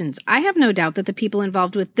intentions. I have no doubt that the people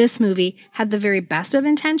involved with this movie had the very best of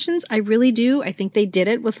intentions. I really do. I think they did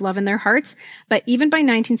it with love in their hearts. But even by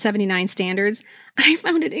 1979 standards, I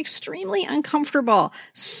found it extremely uncomfortable.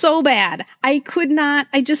 So bad. I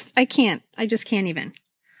just can't even.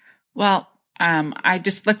 Well,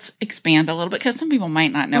 let's expand a little bit because some people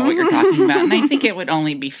might not know what you're talking about. And I think it would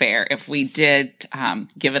only be fair if we did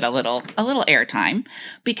give it a little airtime,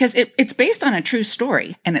 because it's based on a true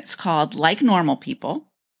story, and it's called Like Normal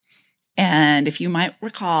People. And if you might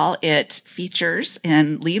recall, it features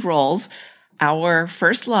in lead roles our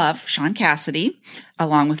first love, Sean Cassidy,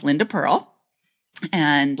 along with Linda Pearl.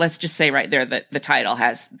 And let's just say right there that the title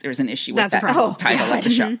there's an issue with that title of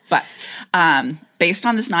the show. But based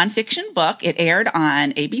on this nonfiction book, it aired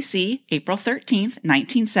on ABC April 13th,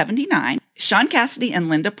 1979. Sean Cassidy and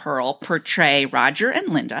Linda Pearl portray Roger and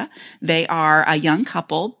Linda. They are a young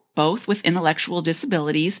couple, both with intellectual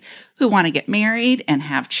disabilities, who want to get married and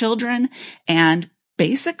have children, and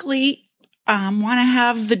basically want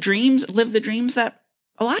to live the dreams that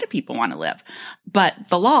a lot of people want to live, but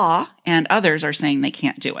the law and others are saying they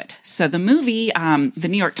can't do it. So the movie, the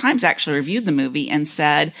New York Times actually reviewed the movie and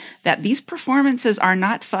said that these performances are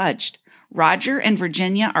not fudged. Roger and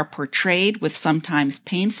Virginia are portrayed with sometimes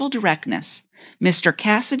painful directness. Mr.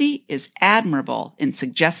 Cassidy is admirable in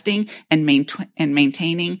suggesting and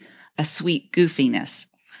maintaining a sweet goofiness.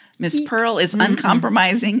 Miss Pearl is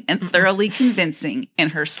uncompromising and thoroughly convincing in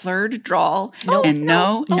her slurred drawl and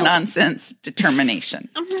no-nonsense determination.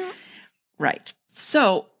 Right.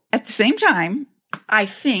 So, at the same time, I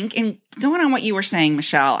think, and going on what you were saying,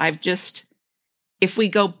 Michelle, if we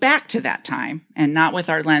go back to that time and not with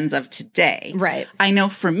our lens of today, right? I know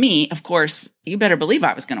for me, of course, you better believe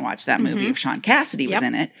I was going to watch that movie if Sean Cassidy was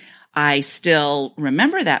in it. I still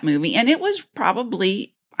remember that movie, and it was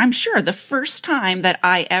probably, I'm sure, the first time that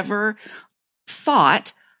I ever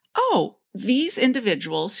thought, oh, these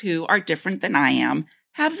individuals who are different than I am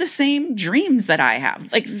have the same dreams that I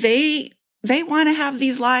have. Like they want to have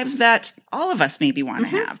these lives that all of us maybe want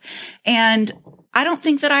to have. And I don't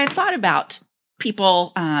think that I had thought about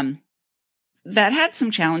people that had some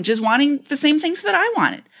challenges wanting the same things that I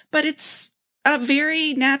wanted. But it's a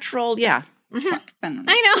very natural, I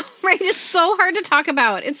know, right? It's so hard to talk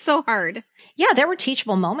about. It's so hard. Yeah, there were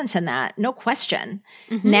teachable moments in that, no question.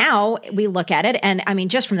 Now we look at it, and I mean,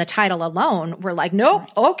 just from the title alone, we're like, nope,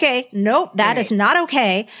 that is not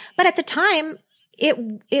okay. But at the time,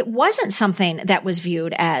 it wasn't something that was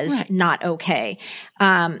viewed as not okay.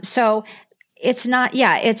 So it's not,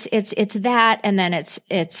 it's that, and then it's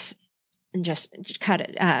just cut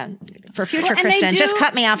it for future Kristen. Just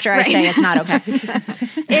cut me after I say it's not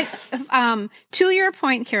okay. To your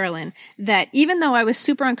point, Carolyn, that even though I was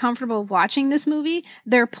super uncomfortable watching this movie,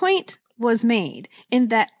 their point was made in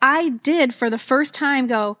that I did for the first time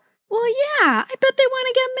go, well, yeah, I bet they want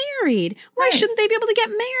to get married. Why shouldn't they be able to get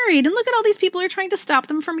married? And look at all these people who are trying to stop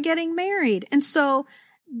them from getting married. And so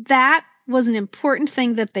that was an important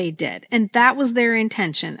thing that they did. And that was their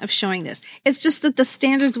intention of showing this. It's just that the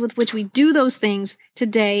standards with which we do those things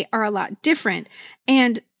today are a lot different.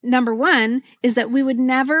 And number one is that we would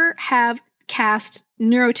never have cast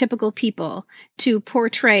neurotypical people to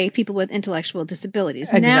portray people with intellectual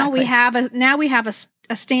disabilities. Exactly. Now we have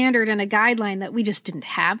a standard and a guideline that we just didn't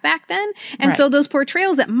have back then. And Right. so those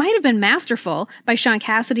portrayals that might have been masterful by Sean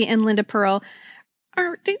Cassidy and Linda Pearl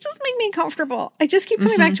they just make me uncomfortable. I just keep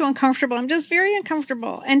coming back to uncomfortable. I'm just very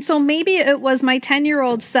uncomfortable. And so maybe it was my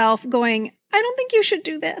 10-year-old self going, I don't think you should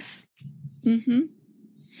do this. Mm-hmm.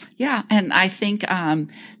 Yeah. And I think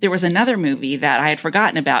there was another movie that I had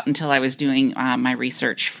forgotten about until I was doing my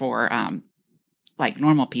research for like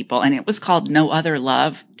normal people. And it was called No Other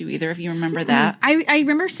Love. Do either of you remember that? I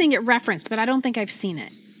remember seeing it referenced, but I don't think I've seen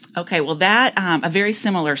it. Okay, well, that a very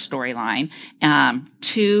similar storyline.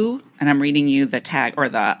 Two, and I'm reading you the tag or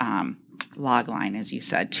the log line, as you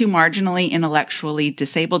said. Two marginally intellectually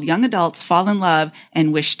disabled young adults fall in love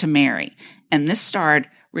and wish to marry, and this starred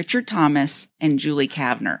Richard Thomas and Julie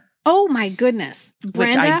Kavner. Oh my goodness,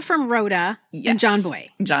 Brenda from Rhoda and John Boy.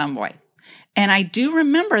 John Boy. And I do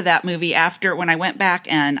remember that movie after when I went back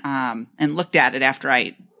and looked at it after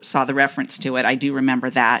I saw the reference to it. I do remember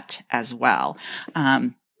that as well.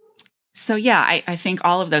 So yeah, I think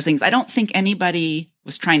all of those things. I don't think anybody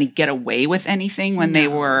was trying to get away with anything when they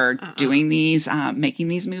were doing these, making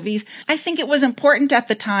these movies. I think it was important at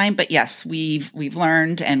the time, but yes, we've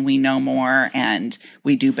learned and we know more and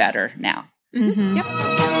we do better now. Mm-hmm. Yep.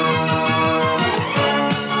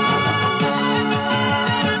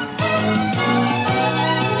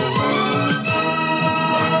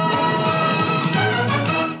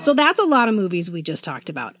 So that's a lot of movies we just talked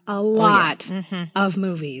about. A lot of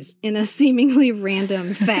movies in a seemingly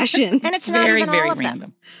random fashion. And it's not very, even very all of random.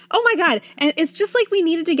 them. Oh my God. And it's just like we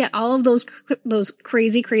needed to get all of those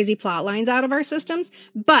crazy, crazy plot lines out of our systems.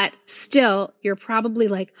 But still, you're probably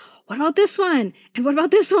like, what about this one? And what about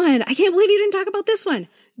this one? I can't believe you didn't talk about this one.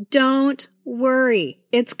 Don't worry.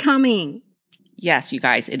 It's coming. Yes, you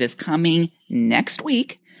guys, it is coming next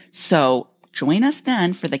week. So join us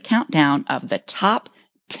then for the countdown of the top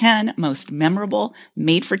 10 most memorable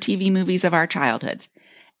made-for-TV movies of our childhoods.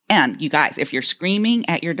 And you guys, if you're screaming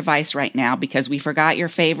at your device right now because we forgot your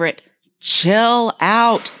favorite, chill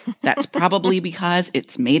out. That's probably because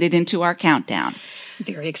it's made it into our countdown.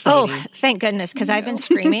 Very exciting. Oh, thank goodness, because I've been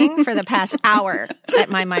screaming for the past hour at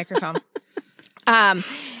my microphone. And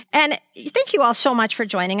thank you all so much for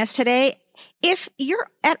joining us today. If you're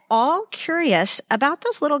at all curious about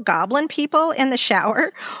those little goblin people in the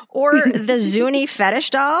shower or the Zuni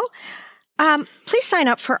fetish doll, please sign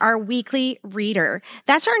up for our weekly reader.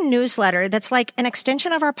 That's our newsletter that's like an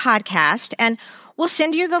extension of our podcast, and we'll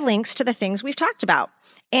send you the links to the things we've talked about.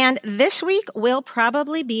 And this week will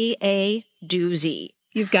probably be a doozy.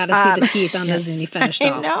 You've got to see the teeth on the Zuni fetish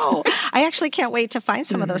doll. I know. I actually can't wait to find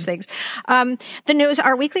some of those things.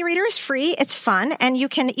 Our weekly reader is free. It's fun. And you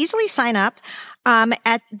can easily sign up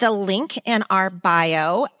at the link in our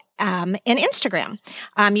bio in Instagram.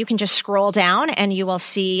 You can just scroll down and you will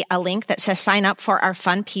see a link that says sign up for our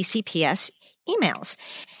fun PCPS emails.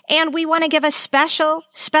 And we want to give a special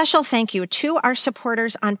thank you to our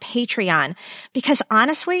supporters on Patreon, because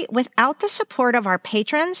honestly, without the support of our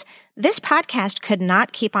patrons, this podcast could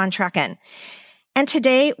not keep on trucking. And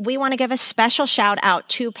today we want to give a special shout out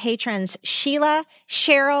to patrons Sheila,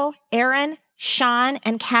 Cheryl, Aaron, Sean,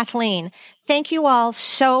 and Kathleen. Thank you all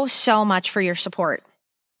so much for your support.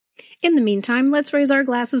 In the meantime, let's raise our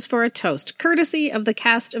glasses for a toast, courtesy of the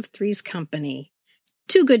cast of Three's Company.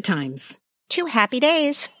 2 good times. 2 happy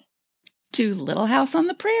days. To Little House on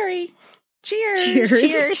the Prairie. Cheers.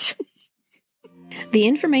 Cheers. The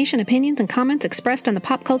information, opinions, and comments expressed on the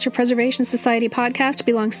Pop Culture Preservation Society podcast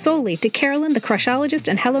belong solely to Carolyn, the Crushologist,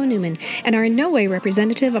 and Hello Newman, and are in no way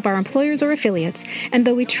representative of our employers or affiliates. And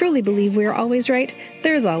though we truly believe we are always right,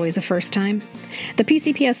 there is always a first time. The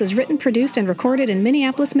PCPS is written, produced, and recorded in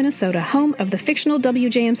Minneapolis, Minnesota, home of the fictional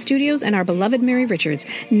WJM Studios and our beloved Mary Richards.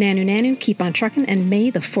 Nanu Nanu, keep on trucking, and may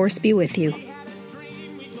the force be with you.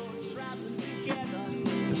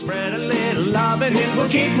 Spread a little love and it will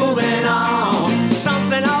keep moving on.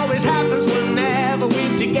 Something always happens whenever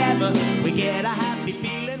we're together. We get a happy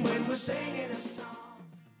feeling.